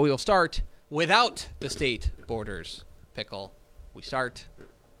 But we will start without the state borders. Pickle. We start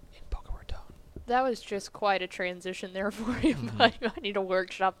in Boca Raton. That was just quite a transition there for you. I need to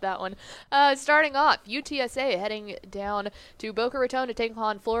workshop that one. Starting off, UTSA heading down to Boca Raton to take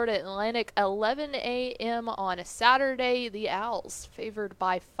on Florida Atlantic, 11 a.m. on Saturday. The Owls favored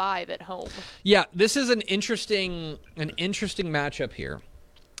by 5 at home. Yeah, this is an interesting matchup here.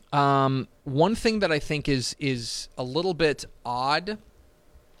 One thing that I think is a little bit odd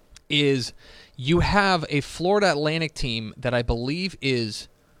is you have a Florida Atlantic team that I believe is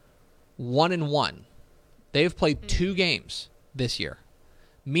 1-1. They've played 2 games this year.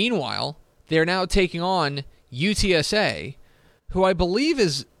 Meanwhile, they're now taking on UTSA, who I believe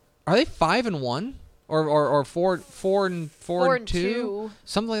are they 5-1 or 4-2?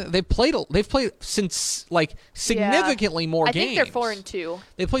 Something like that. They've played since significantly more games. I think they're 4-2.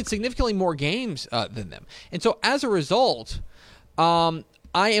 They played significantly more games than them, and so as a result,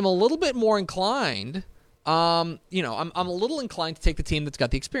 I am a little bit more inclined. I'm a little inclined to take the team that's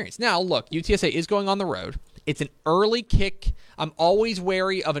got the experience. Now, look, UTSA is going on the road. It's an early kick. I'm always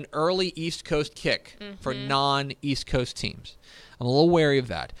wary of an early East Coast kick for non-East Coast teams. I'm a little wary of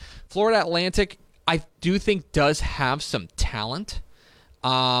that. Florida Atlantic, I do think does have some talent.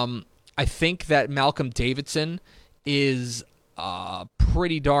 I think that Malcolm Davidson is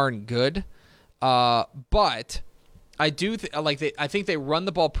pretty darn good, but I do I think they run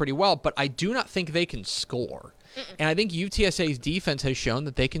the ball pretty well, but I do not think they can score. And I think UTSA's defense has shown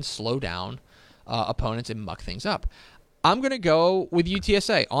that they can slow down opponents and muck things up. I'm going to go with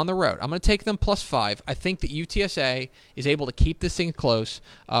UTSA on the road. I'm going to take them +5. I think that UTSA is able to keep this thing close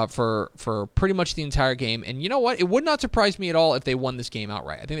for pretty much the entire game. And you know what? It would not surprise me at all if they won this game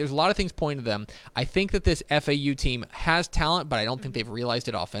outright. I think there's a lot of things pointing to them. I think that this FAU team has talent, but I don't think they've realized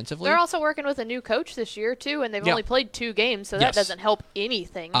it offensively. They're also working with a new coach this year, too, and they've only played 2 games, so that doesn't help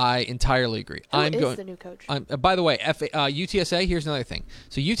anything. I entirely agree. Who is the new coach? By the way, UTSA, here's another thing.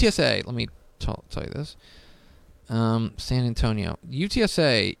 So UTSA, let me tell you this. San Antonio.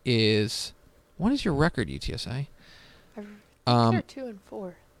 UTSA is... What is your record, UTSA? I think they're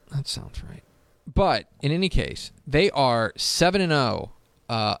 2-4. That sounds right. But in any case, they are 7-0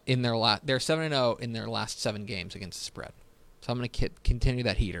 in their they're 7-0 in their last 7 games against the spread. So I'm going to continue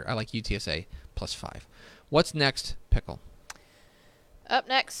that heater. I like UTSA +5. What's next, Pickle? Up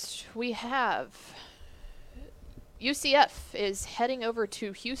next, we have... UCF is heading over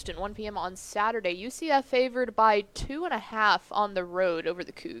to Houston, 1 p.m. on Saturday. UCF favored by 2.5 on the road over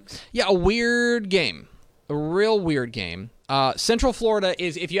the Cougs. Yeah, a weird game. A real weird game. Central Florida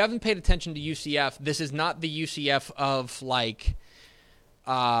is, if you haven't paid attention to UCF, this is not the UCF of,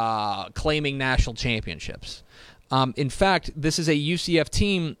 claiming national championships. In fact, this is a UCF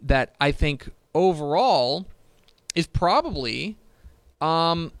team that I think overall is probably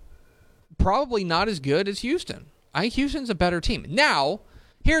not as good as Houston. I think Houston's a better team. Now,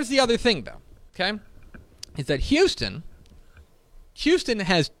 here's the other thing, though, okay? Is that Houston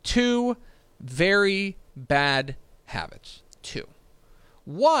has 2 very bad habits. 2.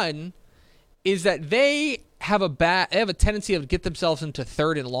 One is that they have a tendency to get themselves into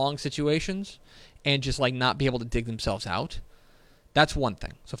 3rd and long situations and just, not be able to dig themselves out. That's one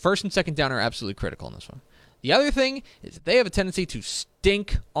thing. So 1st and 2nd down are absolutely critical in this one. The other thing is that they have a tendency to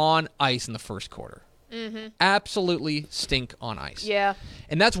stink on ice in the first quarter. Mm-hmm. Absolutely stink on ice. Yeah.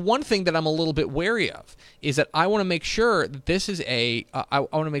 And that's one thing that I'm a little bit wary of, is that I want to make sure that this is a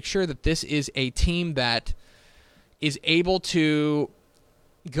team that is able to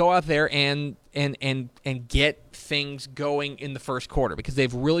go out there and get things going in the first quarter, because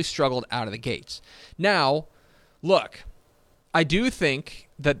they've really struggled out of the gates. Now, look, I do think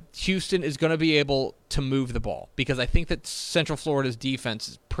that Houston is going to be able to move the ball, because I think that Central Florida's defense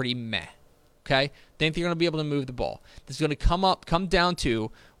is pretty meh. Okay? I think they're going to be able to move the ball. This is going to come down to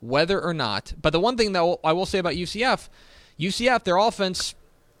whether or not. But the one thing that I will say about UCF, their offense,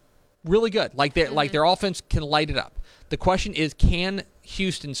 really good. Their offense can light it up. The question is, can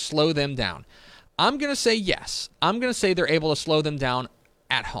Houston slow them down? I'm going to say yes. I'm going to say they're able to slow them down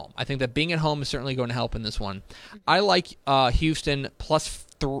at home. I think that being at home is certainly going to help in this one. I like Houston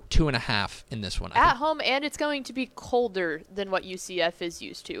 +2.5 in this one. At home, and it's going to be colder than what UCF is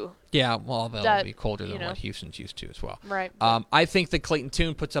used to. Yeah, well, that'll be colder than what Houston's used to as well. Right. I think that Clayton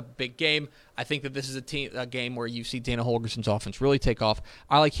Tune puts up a big game. I think that this is a game where you see Dana Holgerson's offense really take off.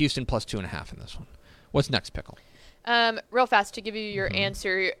 I like Houston +2.5 in this one. What's next, Pickle? Real fast to give you your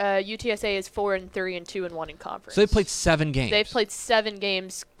answer, UTSA is 4-3 and 2-1 in conference. So they played 7 games. They've played 7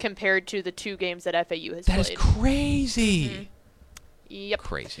 games compared to the 2 games that FAU has played. That is crazy. Mm-hmm. Yep.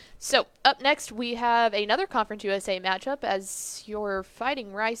 Crazy. So up next we have another Conference USA matchup as your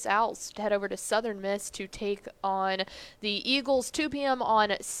Fighting Rice Owls head over to Southern Miss to take on the Eagles. 2 p.m.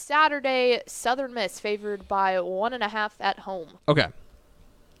 on Saturday. Southern Miss favored by 1.5 at home. Okay.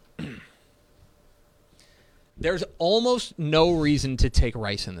 There's almost no reason to take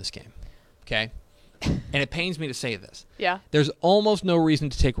Rice in this game. Okay? And it pains me to say this. Yeah. There's almost no reason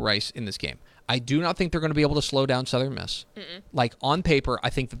to take Rice in this game. I do not think they're going to be able to slow down Southern Miss. On paper, I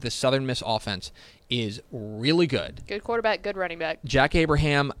think that the Southern Miss offense is really good. Good quarterback, good running back. Jack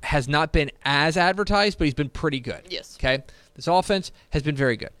Abraham has not been as advertised, but he's been pretty good. Yes. Okay? This offense has been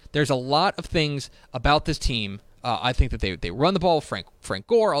very good. There's a lot of things about this team. I think that they run the ball with Frank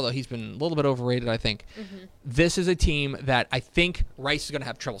Gore, although he's been a little bit overrated, I think. This is a team that I think Rice is going to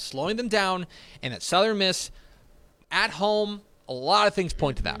have trouble slowing them down, and that Southern Miss, at home, a lot of things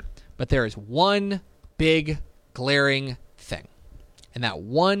point to that. But there is one big, glaring thing. And that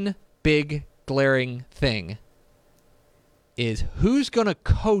one big, glaring thing is who's going to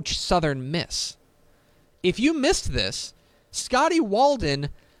coach Southern Miss. If you missed this, Scotty Walden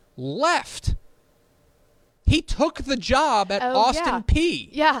left. He took the job at Austin Peay.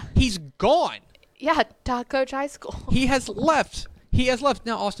 Yeah. He's gone. Yeah, dog coach high school. He has left.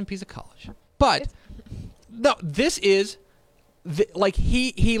 Now Austin Peay's a college. But no, this is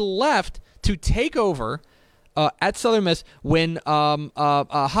he left to take over at Southern Miss when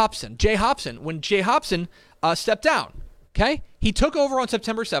Jay Hobson stepped down. Okay? He took over on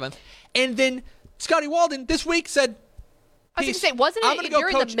September 7th, and then Scotty Walden this week said, I was going to say, wasn't it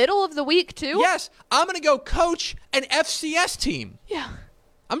during the middle of the week, too? Yes. I'm going to go coach an FCS team. Yeah.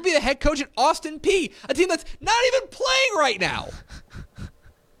 I'm going to be the head coach at Austin Peay, a team that's not even playing right now.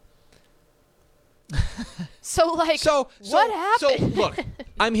 So what happened? So, look,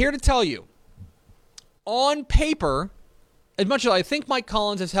 I'm here to tell you, on paper, as much as I think Mike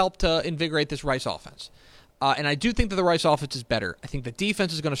Collins has helped invigorate this Rice offense, and I do think that the Rice offense is better, I think the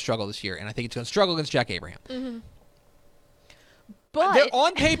defense is going to struggle this year, and I think it's going to struggle against Jack Abraham. Mm-hmm. But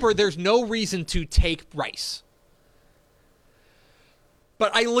on paper, there's no reason to take Rice.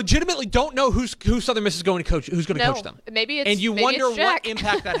 But I legitimately don't know who Southern Miss is going to coach. Who's going to coach them? Maybe it's and you wonder it's Jack. what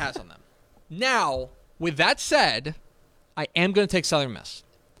impact that has on them. Now, with that said, I am going to take Southern Miss.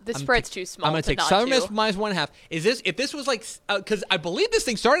 The spread's too small. I'm going to take Southern Miss minus 1.5. If this was like, because I believe this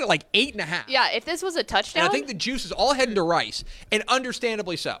thing started at like 8.5. Yeah, if this was a touchdown. And I think the juice is all heading to Rice, and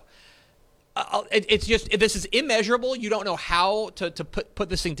understandably so. It's just, this is immeasurable. You don't know how to put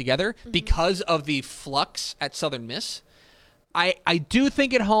this thing together because of the flux at Southern Miss. I do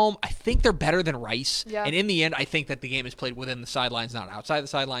think at home, I think they're better than Rice. Yeah. And in the end, I think that the game is played within the sidelines, not outside the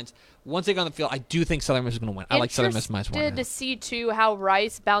sidelines. Once they go on the field, I do think Southern Miss is going to win. I like Southern Miss minus 1.5. Interested to see, too, how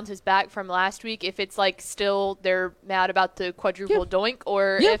Rice bounces back from last week. If it's like still they're mad about the quadruple doink,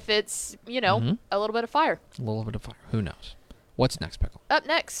 or if it's, a little bit of fire. A little bit of fire. Who knows? What's next, Pickle? Up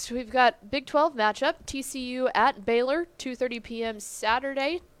next, we've got Big 12 matchup. TCU at Baylor, 2:30 p.m.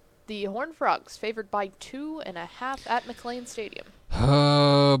 Saturday. The Horned Frogs favored by 2.5 at McLean Stadium.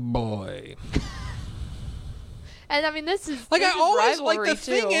 Oh, boy. And, I mean, this is like, this I always, rivalry, like, the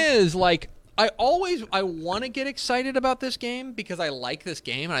thing is, like, I want to get excited about this game because I like this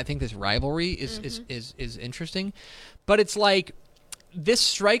game and I think this rivalry is interesting. But it's like, this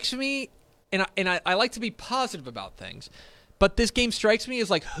strikes me, and I like to be positive about things, but this game strikes me as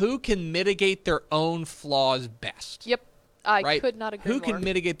like, who can mitigate their own flaws best? Yep. I could not agree Who more. can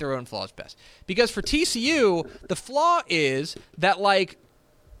mitigate their own flaws best? Because for TCU, the flaw is that, like,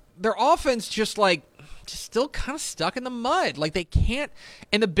 their offense just still kind of stuck in the mud. Like, they can't.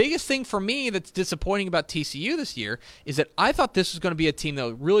 And the biggest thing for me that's disappointing about TCU this year is that I thought this was going to be a team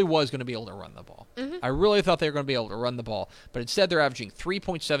that really was going to be able to run the ball. Mm-hmm. I really thought they were going to be able to run the ball. But instead, they're averaging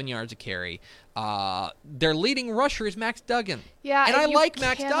 3.7 yards a carry. Their leading rusher is Max Duggan. Yeah, and I like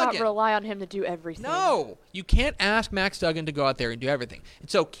Max Duggan. You cannot rely on him to do everything. No, you can't ask Max Duggan to go out there and do everything. And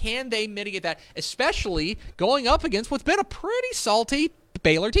so can they mitigate that, especially going up against what's been a pretty salty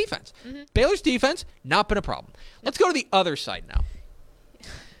Baylor defense? Mm-hmm. Baylor's defense, not been a problem. Let's go to the other side now.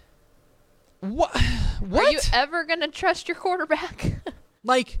 What? Are you ever going to trust your quarterback?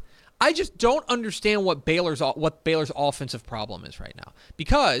 Like, I just don't understand what Baylor's offensive problem is right now.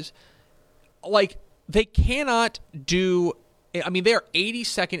 Because, like, they cannot do... I mean, they are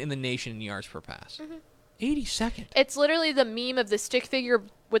 82nd in the nation in yards per pass. 82nd. It's literally the meme of the stick figure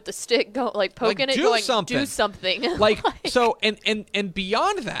with the stick poking it, do going, something. do something. Like, so, and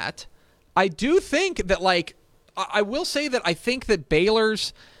beyond that, I do think that, like, I will say that I think that Baylor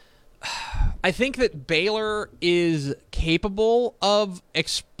is capable of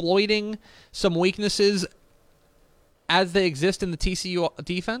exploiting some weaknesses as they exist in the TCU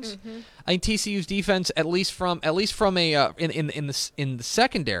defense. I think TCU's defense, at least from a in the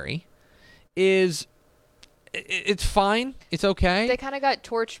secondary, it's fine. It's okay. They kind of got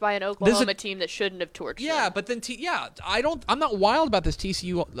torched by an Oklahoma team that shouldn't have torched them. But then I'm not wild about this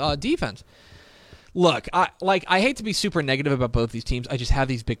TCU defense. Look, I hate to be super negative about both these teams. I just have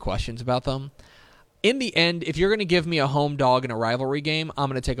these big questions about them. In the end, if you're going to give me a home dog in a rivalry game, I'm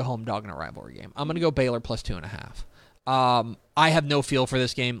going to take a home dog in a rivalry game. I'm going to go Baylor plus 2.5. I have no feel for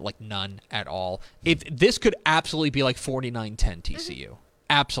this game, like none at all. This could absolutely be like 49-10 TCU.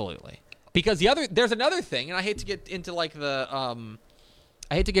 Absolutely. Because there's another thing, and I hate to get into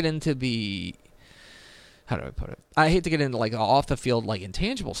how do I put it? I hate to get into like off the field like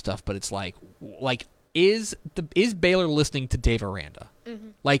intangible stuff, but it's like is Baylor listening to Dave Aranda?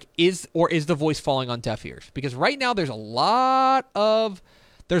 Like is the voice falling on deaf ears? Because right now there's a lot of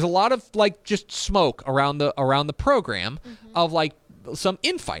like just smoke around the program of like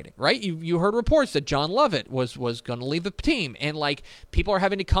infighting, right? You heard reports that John Lovett was going to leave the team, and like people are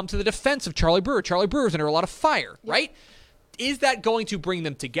having to come to the defense of Charlie Brewer. Charlie Brewer's under a lot of fire, right? Is that going to bring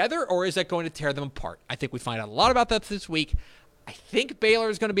them together, or is that going to tear them apart? I think we find out a lot about that this week. I think Baylor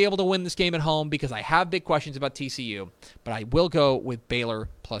is going to be able to win this game at home because I have big questions about TCU, but I will go with Baylor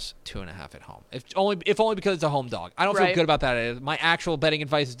plus 2.5 at home. If only because it's a home dog. I don't feel good about that. My actual betting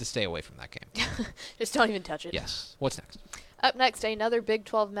advice is to stay away from that game. Just don't even touch it. Yes. What's next? Up next, another Big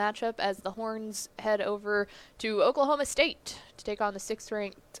 12 matchup as the Horns head over to Oklahoma State to take on the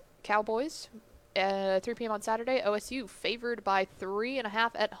 6th-ranked Cowboys. 3 p.m. on Saturday. OSU favored by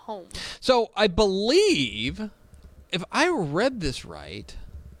 3.5 at home. So I believe, if I read this right,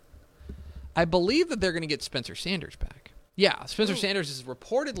 I believe that they're going to get Spencer Sanders back. Yeah, Spencer Sanders is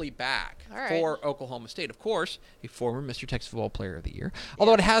reportedly back for Oklahoma State. Of course, a former Mr. Texas Football Player of the Year.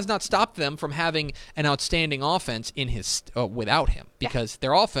 Although it has not stopped them from having an outstanding offense in his without him, because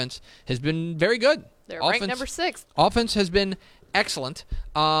their offense has been very good. They're ranked number 6. Offense has been excellent.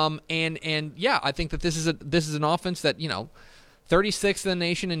 And yeah, I think that this is an offense that, 36th in the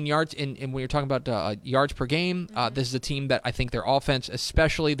nation in yards. And when you're talking about yards per game, this is a team that I think their offense,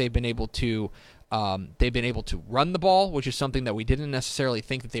 especially, they've been able to run the ball, which is something that we didn't necessarily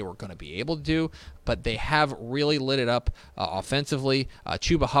think that they were going to be able to do, but they have really lit it up offensively.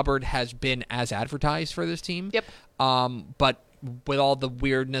 Chuba Hubbard has been as advertised for this team. Yep. But with all the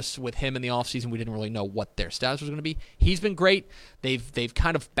weirdness with him in the offseason, we didn't really know what their status was going to be. He's been great. They've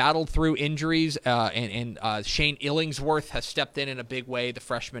kind of battled through injuries, and Shane Illingsworth has stepped in a big way, the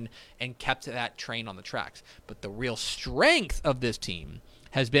freshman, and kept that train on the tracks. But the real strength of this team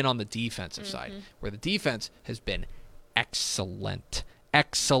has been on the defensive side, where the defense has been excellent,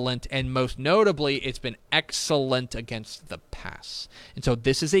 and most notably, it's been excellent against the pass. And so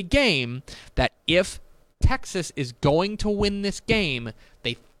this is a game that if Texas is going to win this game,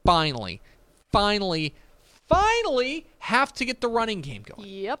 they finally have to get the running game going.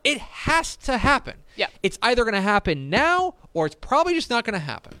 Yep. It has to happen. Yeah. It's either going to happen now, or it's probably just not going to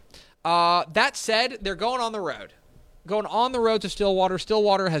happen. That said, they're going on the road. Going on the road to Stillwater.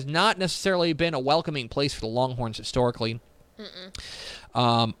 Stillwater has not necessarily been a welcoming place for the Longhorns historically.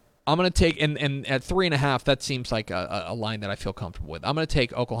 I'm going to take, and at 3.5, that seems like a line that I feel comfortable with. I'm going to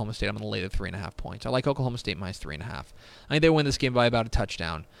take Oklahoma State. I'm going to lay the 3.5 points. I like Oklahoma State minus 3.5. I think they win this game by about a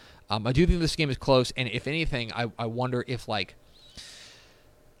touchdown. I do think this game is close, and if anything, I wonder if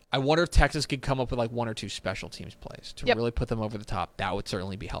Texas could come up with like 1 or 2 special teams plays to really put them over the top. That would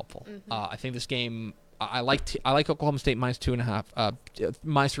certainly be helpful. I think this game, I like Oklahoma State minus 2.5,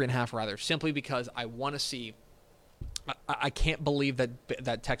 minus 3.5 rather, simply because I want to see. I can't believe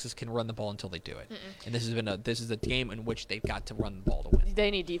that Texas can run the ball until they do it. And this is a game in which they've got to run the ball to win.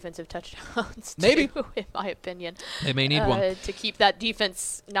 They need defensive touchdowns, maybe, too, in my opinion. They may need one to keep that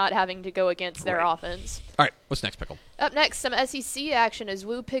defense not having to go against their offense. All right, what's next, Pickle? Up next, some SEC action as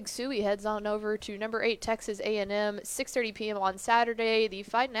Woo Pig Sooie heads on over to number 8 Texas A&M, 6:30 p.m. on Saturday. The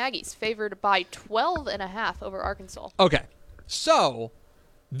Fighting Aggies favored by 12.5 over Arkansas. Okay, so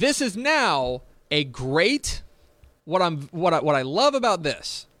this is now a great. What I love about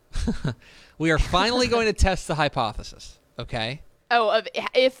this, we are finally going to test the hypothesis. Okay. Oh,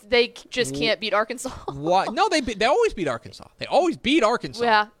 if they just can't beat Arkansas. What? No, they always beat Arkansas. They always beat Arkansas.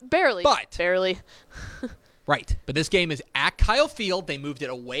 Yeah, barely. But barely. Right, but this game is at Kyle Field. They moved it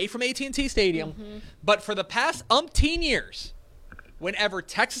away from AT&T Stadium. But for the past umpteen years, whenever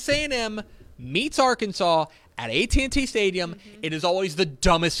Texas A&M meets Arkansas at AT&T Stadium, it is always the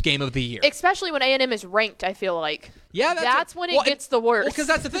dumbest game of the year. Especially when A&M is ranked, I feel like. Yeah, that's when it gets the worst. Well, because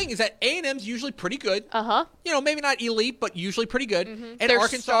that's the thing, is that A&M's usually pretty good. Maybe not elite, but usually pretty good. And they're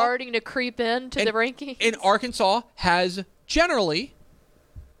Arkansas starting to creep into the rankings. And Arkansas has generally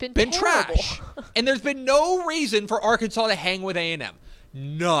been trash. And there's been no reason for Arkansas to hang with A&M.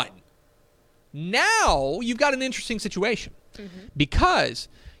 None. Now you've got an interesting situation because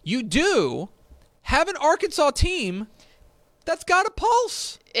you do have an Arkansas team that's got a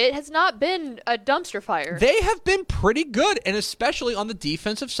pulse. It has not been a dumpster fire. They have been pretty good, and especially on the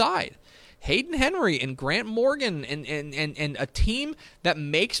defensive side. Hayden Henry and Grant Morgan and a team that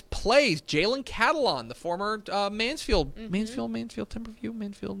makes plays. Jalen Catalon, the former Mansfield Timberview,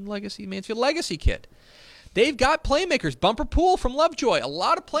 Mansfield Legacy kid. They've got playmakers. Bumper Pool from Lovejoy. A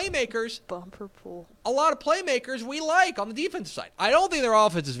lot of playmakers. Bumper Pool. A lot of playmakers we like on the defensive side. I don't think their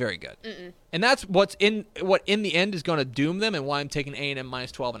offense is very good. And that's what in the end is going to doom them, and why I'm taking A&M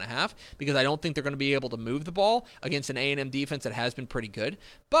minus 12.5, because I don't think they're going to be able to move the ball against an A&M defense that has been pretty good.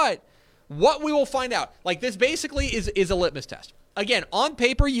 But what we will find out, like this basically is a litmus test. again, on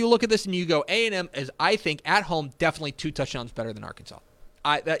paper, you look at this and you go, A&M is, I think, at home, definitely 2 touchdowns better than Arkansas.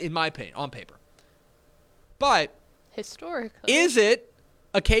 In my opinion, on paper. But historically, is it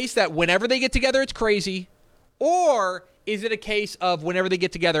a case that whenever they get together, it's crazy? Or is it a case of whenever they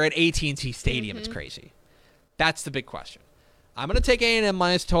get together at AT&T Stadium, it's crazy? That's the big question. I'm going to take A&M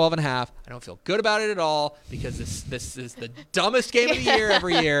minus 12.5. I don't feel good about it at all because this is the dumbest game of the year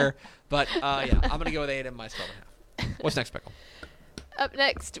every year. But, yeah, I'm going to go with A&M minus 12.5. What's next, Pickle? Up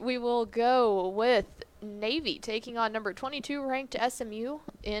next, we will go with Navy taking on number 22 ranked SMU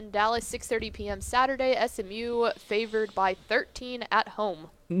in Dallas, 6:30 p.m. Saturday. SMU favored by 13 at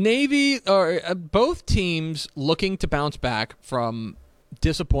home. Navy, or both teams looking to bounce back from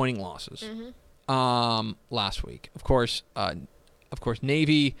disappointing losses last week. Of course,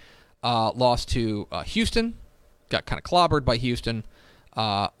 Navy lost to Houston, got kind of clobbered by Houston,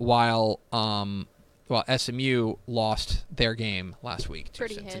 while SMU lost their game last week to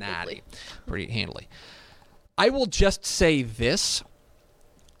Cincinnati. Pretty handily. I will just say this.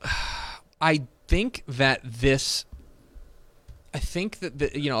 I think that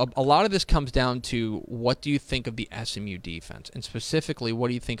a lot of this comes down to what do you think of the SMU defense, and specifically, what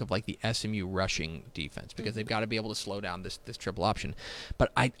do you think of like the SMU rushing defense? Because they've got to be able to slow down this triple option.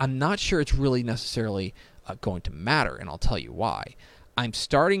 But I'm not sure it's really necessarily going to matter, and I'll tell you why. I'm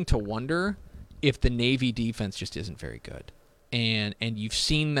starting to wonder if the Navy defense just isn't very good. And you've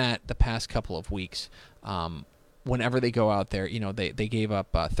seen that the past couple of weeks. Whenever they go out there, they gave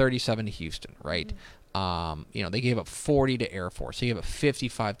up 37 to Houston, right? They gave up 40 to Air Force. They gave up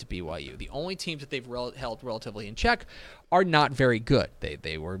 55 to BYU. The only teams that they've held relatively in check are not very good.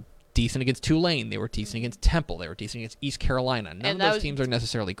 They were decent against Tulane. They were decent against Temple. They were decent against East Carolina. None of those teams are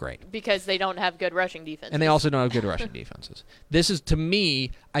necessarily great. Because they don't have good rushing defenses. And they also don't have good rushing defenses. This is, to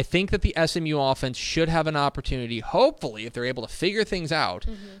me, I think that the SMU offense should have an opportunity, hopefully, if they're able to figure things out,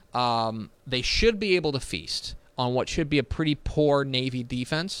 they should be able to feast on what should be a pretty poor Navy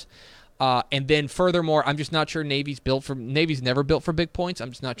defense. And then furthermore, I'm just not sure Navy's never built for big points. I'm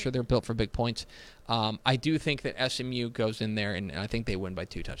just not sure they're built for big points. I do think that SMU goes in there, and I think they win by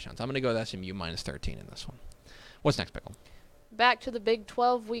 2 touchdowns. I'm going to go with SMU minus 13 in this one. What's next, Pickle? Back to the Big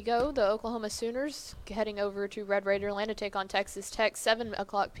 12 we go. The Oklahoma Sooners heading over to Red Raider Land to take on Texas Tech, 7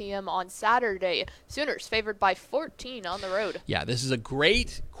 o'clock p.m. on Saturday. Sooners favored by 14 on the road. Yeah, this is a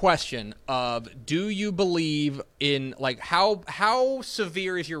great question of, do you believe in, like, how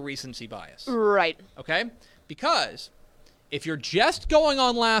severe is your recency bias? Right. Okay? Because if you're just going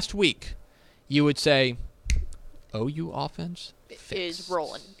on last week, you would say, OU offense is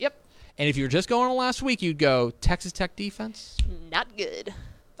rolling. Yep. And if you're just going on last week, you'd go Texas Tech defense. Not good.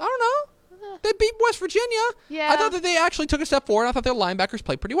 I don't know. They beat West Virginia. Yeah. I thought that they actually took a step forward. I thought their linebackers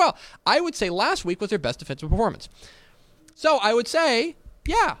played pretty well. I would say last week was their best defensive performance. So I would say,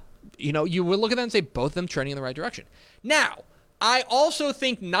 yeah, you would look at that and say both of them trending in the right direction. Now, I also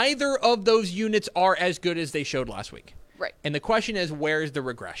think neither of those units are as good as they showed last week. Right. And the question is, where's the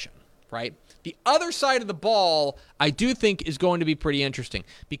regression, right? The other side of the ball, I do think, is going to be pretty interesting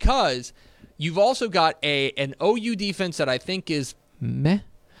because you've also got an OU defense that I think is meh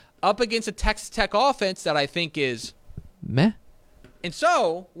up against a Texas Tech offense that I think is meh. And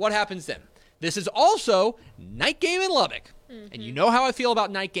so what happens then? This is also night game in Lubbock. And you know how I feel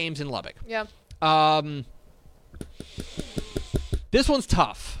about night games in Lubbock. Yeah. This one's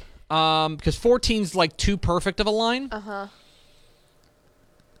tough because 14's like too perfect of a line. Uh-huh.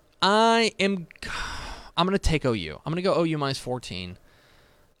 I'm going to take OU. I'm going to go OU minus 14.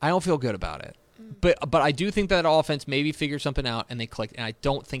 I don't feel good about it. But I do think that offense maybe figured something out and they clicked. And I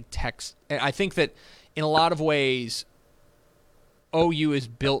don't think I think that in a lot of ways, OU is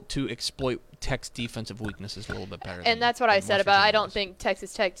built to exploit Tech's defensive weaknesses a little bit better. And that's what I said about I don't think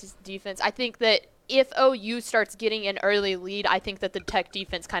Texas Tech's defense. I think that if OU starts getting an early lead, I think that the Tech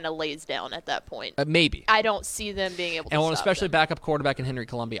defense kind of lays down at that point. Maybe. I don't see them being able to stop especially them. backup quarterback in Henry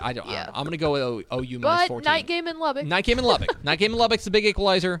Columbia. I don't know. I'm going to go with OU minus 14. But night game in Lubbock. Night game in Lubbock. Night game in Lubbock's the big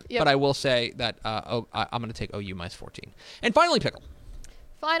equalizer. Yep. But I will say that I'm going to take OU minus 14. And finally, Pickle.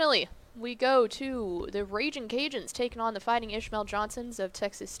 Finally, we go to the Ragin' Cajuns taking on the Fighting Ishmael Johnsons of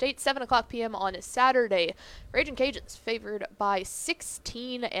Texas State, 7 o'clock p.m. on Saturday. Ragin' Cajuns favored by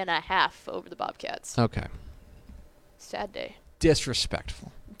 16.5 over the Bobcats. Okay. Sad day.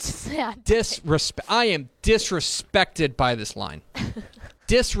 Disrespectful. Sad. I am disrespected by this line.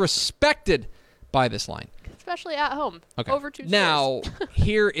 Disrespected by this line. Especially at home. Okay. Over 2 Now,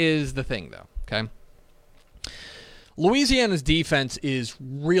 here is the thing, though. Okay. Louisiana's defense is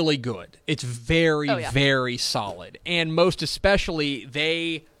really good. It's very, very solid. And most especially,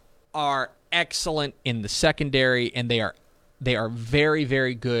 they are excellent in the secondary, and they are they are very,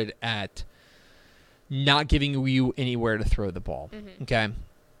 very good at not giving you anywhere to throw the ball. Okay?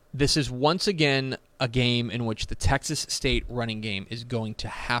 This is once again a game in which the Texas State running game is going to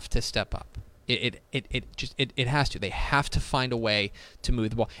have to step up. It has to. They have to find a way to move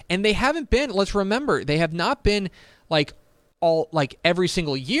the ball. And they haven't been, let's remember, they have not been like every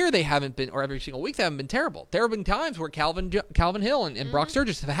single year they haven't been, or every single week they haven't been terrible. There have been times where Calvin Hill and Brock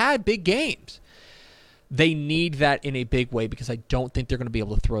Sturgis have had big games. They need that in a big way because I don't think they're going to be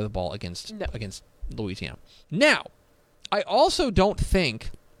able to throw the ball against Louisiana. Now, I also don't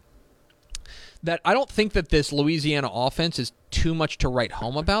think that this Louisiana offense is too much to write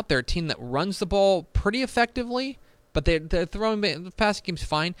home about. They're a team that runs the ball pretty effectively, but they're throwing the passing game's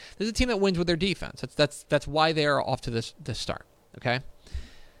fine. This is a team that wins with their defense. That's why they are off to this start. Okay,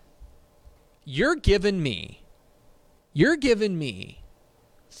 you're giving me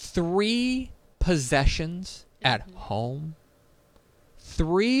 3 possessions at home.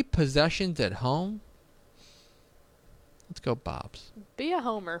 3 possessions at home. Let's go Bobs. Be a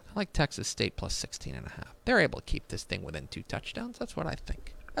homer. I like Texas State plus 16.5. They're able to keep this thing within 2 touchdowns. That's what I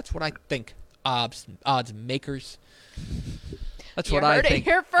think. Odds makers. That's what I think.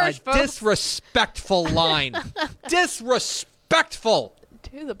 You heard it here first, folks. Disrespectful line. Disrespectful.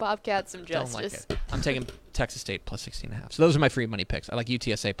 Do the Bobcats some justice. Don't like it. I'm taking Texas State plus 16.5. So those are my free money picks. I like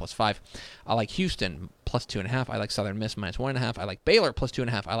UTSA plus 5. I like Houston plus 2.5. I like Southern Miss minus 1.5. I like Baylor plus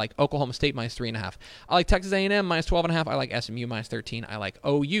 2.5. I like Oklahoma State minus 3.5. I like Texas A&M minus 12.5. I like SMU minus 13. I like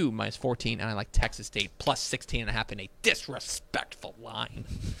OU minus 14. And I like Texas State plus 16.5 in a disrespectful line.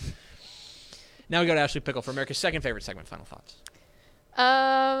 Now we go to Ashley Pickle for America's second favorite segment. Final thoughts.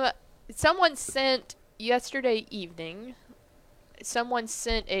 Someone sent yesterday evening. Someone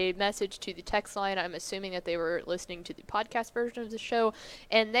sent a message to the text line. I'm assuming that they were listening to the podcast version of the show,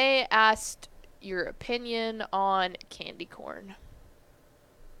 and they asked your opinion on candy corn.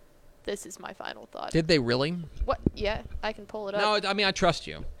 This is my final thought. Did they really? What? Yeah, I can pull it up. No, I mean, I trust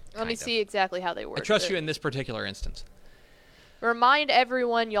you. Let me see exactly how they word I trust it. you in this particular instance. Remind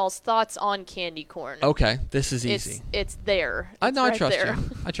everyone y'all's thoughts on candy corn. Okay, this is easy. It's there. I know, It's I trust right there. you.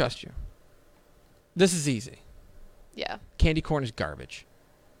 I trust you. This is easy. Yeah. Candy corn is garbage.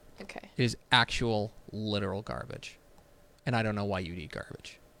 Okay. It is actual, literal garbage. And I don't know why you'd eat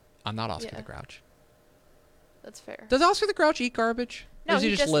garbage. I'm not Oscar the Grouch. That's fair. Does Oscar the Grouch eat garbage? No, or does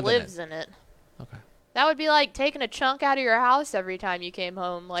he just live lives in it. Okay. That would be like taking a chunk out of your house every time you came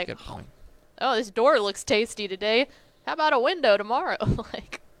home. Like, Good point. oh, this door looks tasty today. How about a window tomorrow?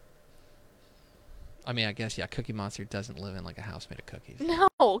 Like, I mean, I guess, yeah, Cookie Monster doesn't live in like a house made of cookies. no,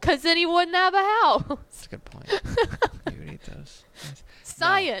 because then he wouldn't have a house. That's a good point. You would eat those. Nice.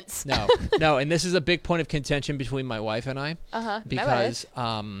 Science. No, and this is a big point of contention between my wife and I. Because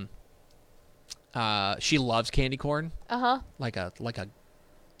she loves candy corn. Like a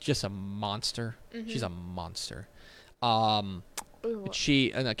just a monster. She's a monster. Candy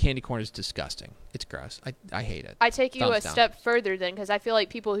corn is disgusting. It's gross. I hate it. I take you Thumbs a down. step further then, because I feel like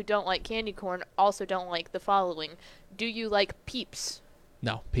people who don't like candy corn also don't like the following. Do you like Peeps?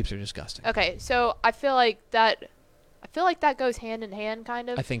 No, Peeps are disgusting. Okay, so I feel like that goes hand in hand, kind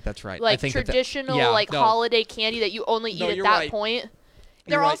of. I think that's right. Like I think traditional, that holiday candy that you only eat at you're that right. point. You're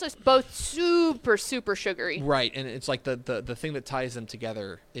They're right. also both super, super sugary. Right, and it's like the thing that ties them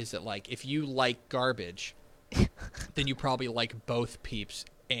together is that, like, if you like garbage, then you probably like both Peeps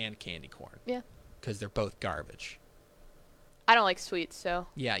and candy corn. Yeah. Because they're both garbage. I don't like sweets, so.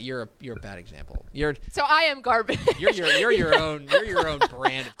 Yeah, you're a bad example. So I am garbage. You're your own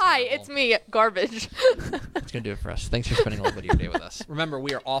brand. Of Hi, terrible. it's me, garbage. That's gonna do it for us. Thanks for spending a little bit of your day with us. Remember,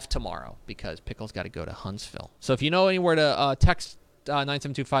 we are off tomorrow because Pickle's got to go to Huntsville. So if you know anywhere to text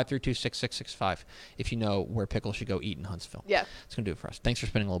 972-532-6665 if you know where Pickle should go eat in Huntsville. Yeah. That's going to do it for us. Thanks for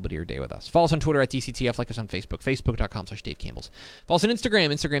spending a little bit of your day with us. Follow us on Twitter at DCTF. Like us on Facebook, facebook.com/Dave Campbell's. Follow us on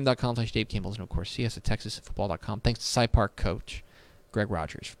Instagram, instagram.com/Dave Campbell's. And, of course, see us at texasfootball.com. Thanks to Cy Park coach Greg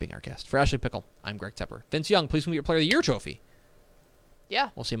Rogers for being our guest. For Ashley Pickle, I'm Greg Tepper. Vince Young, please move your Player of the Year trophy. Yeah.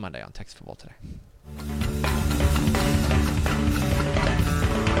 We'll see you Monday on Texas Football Today.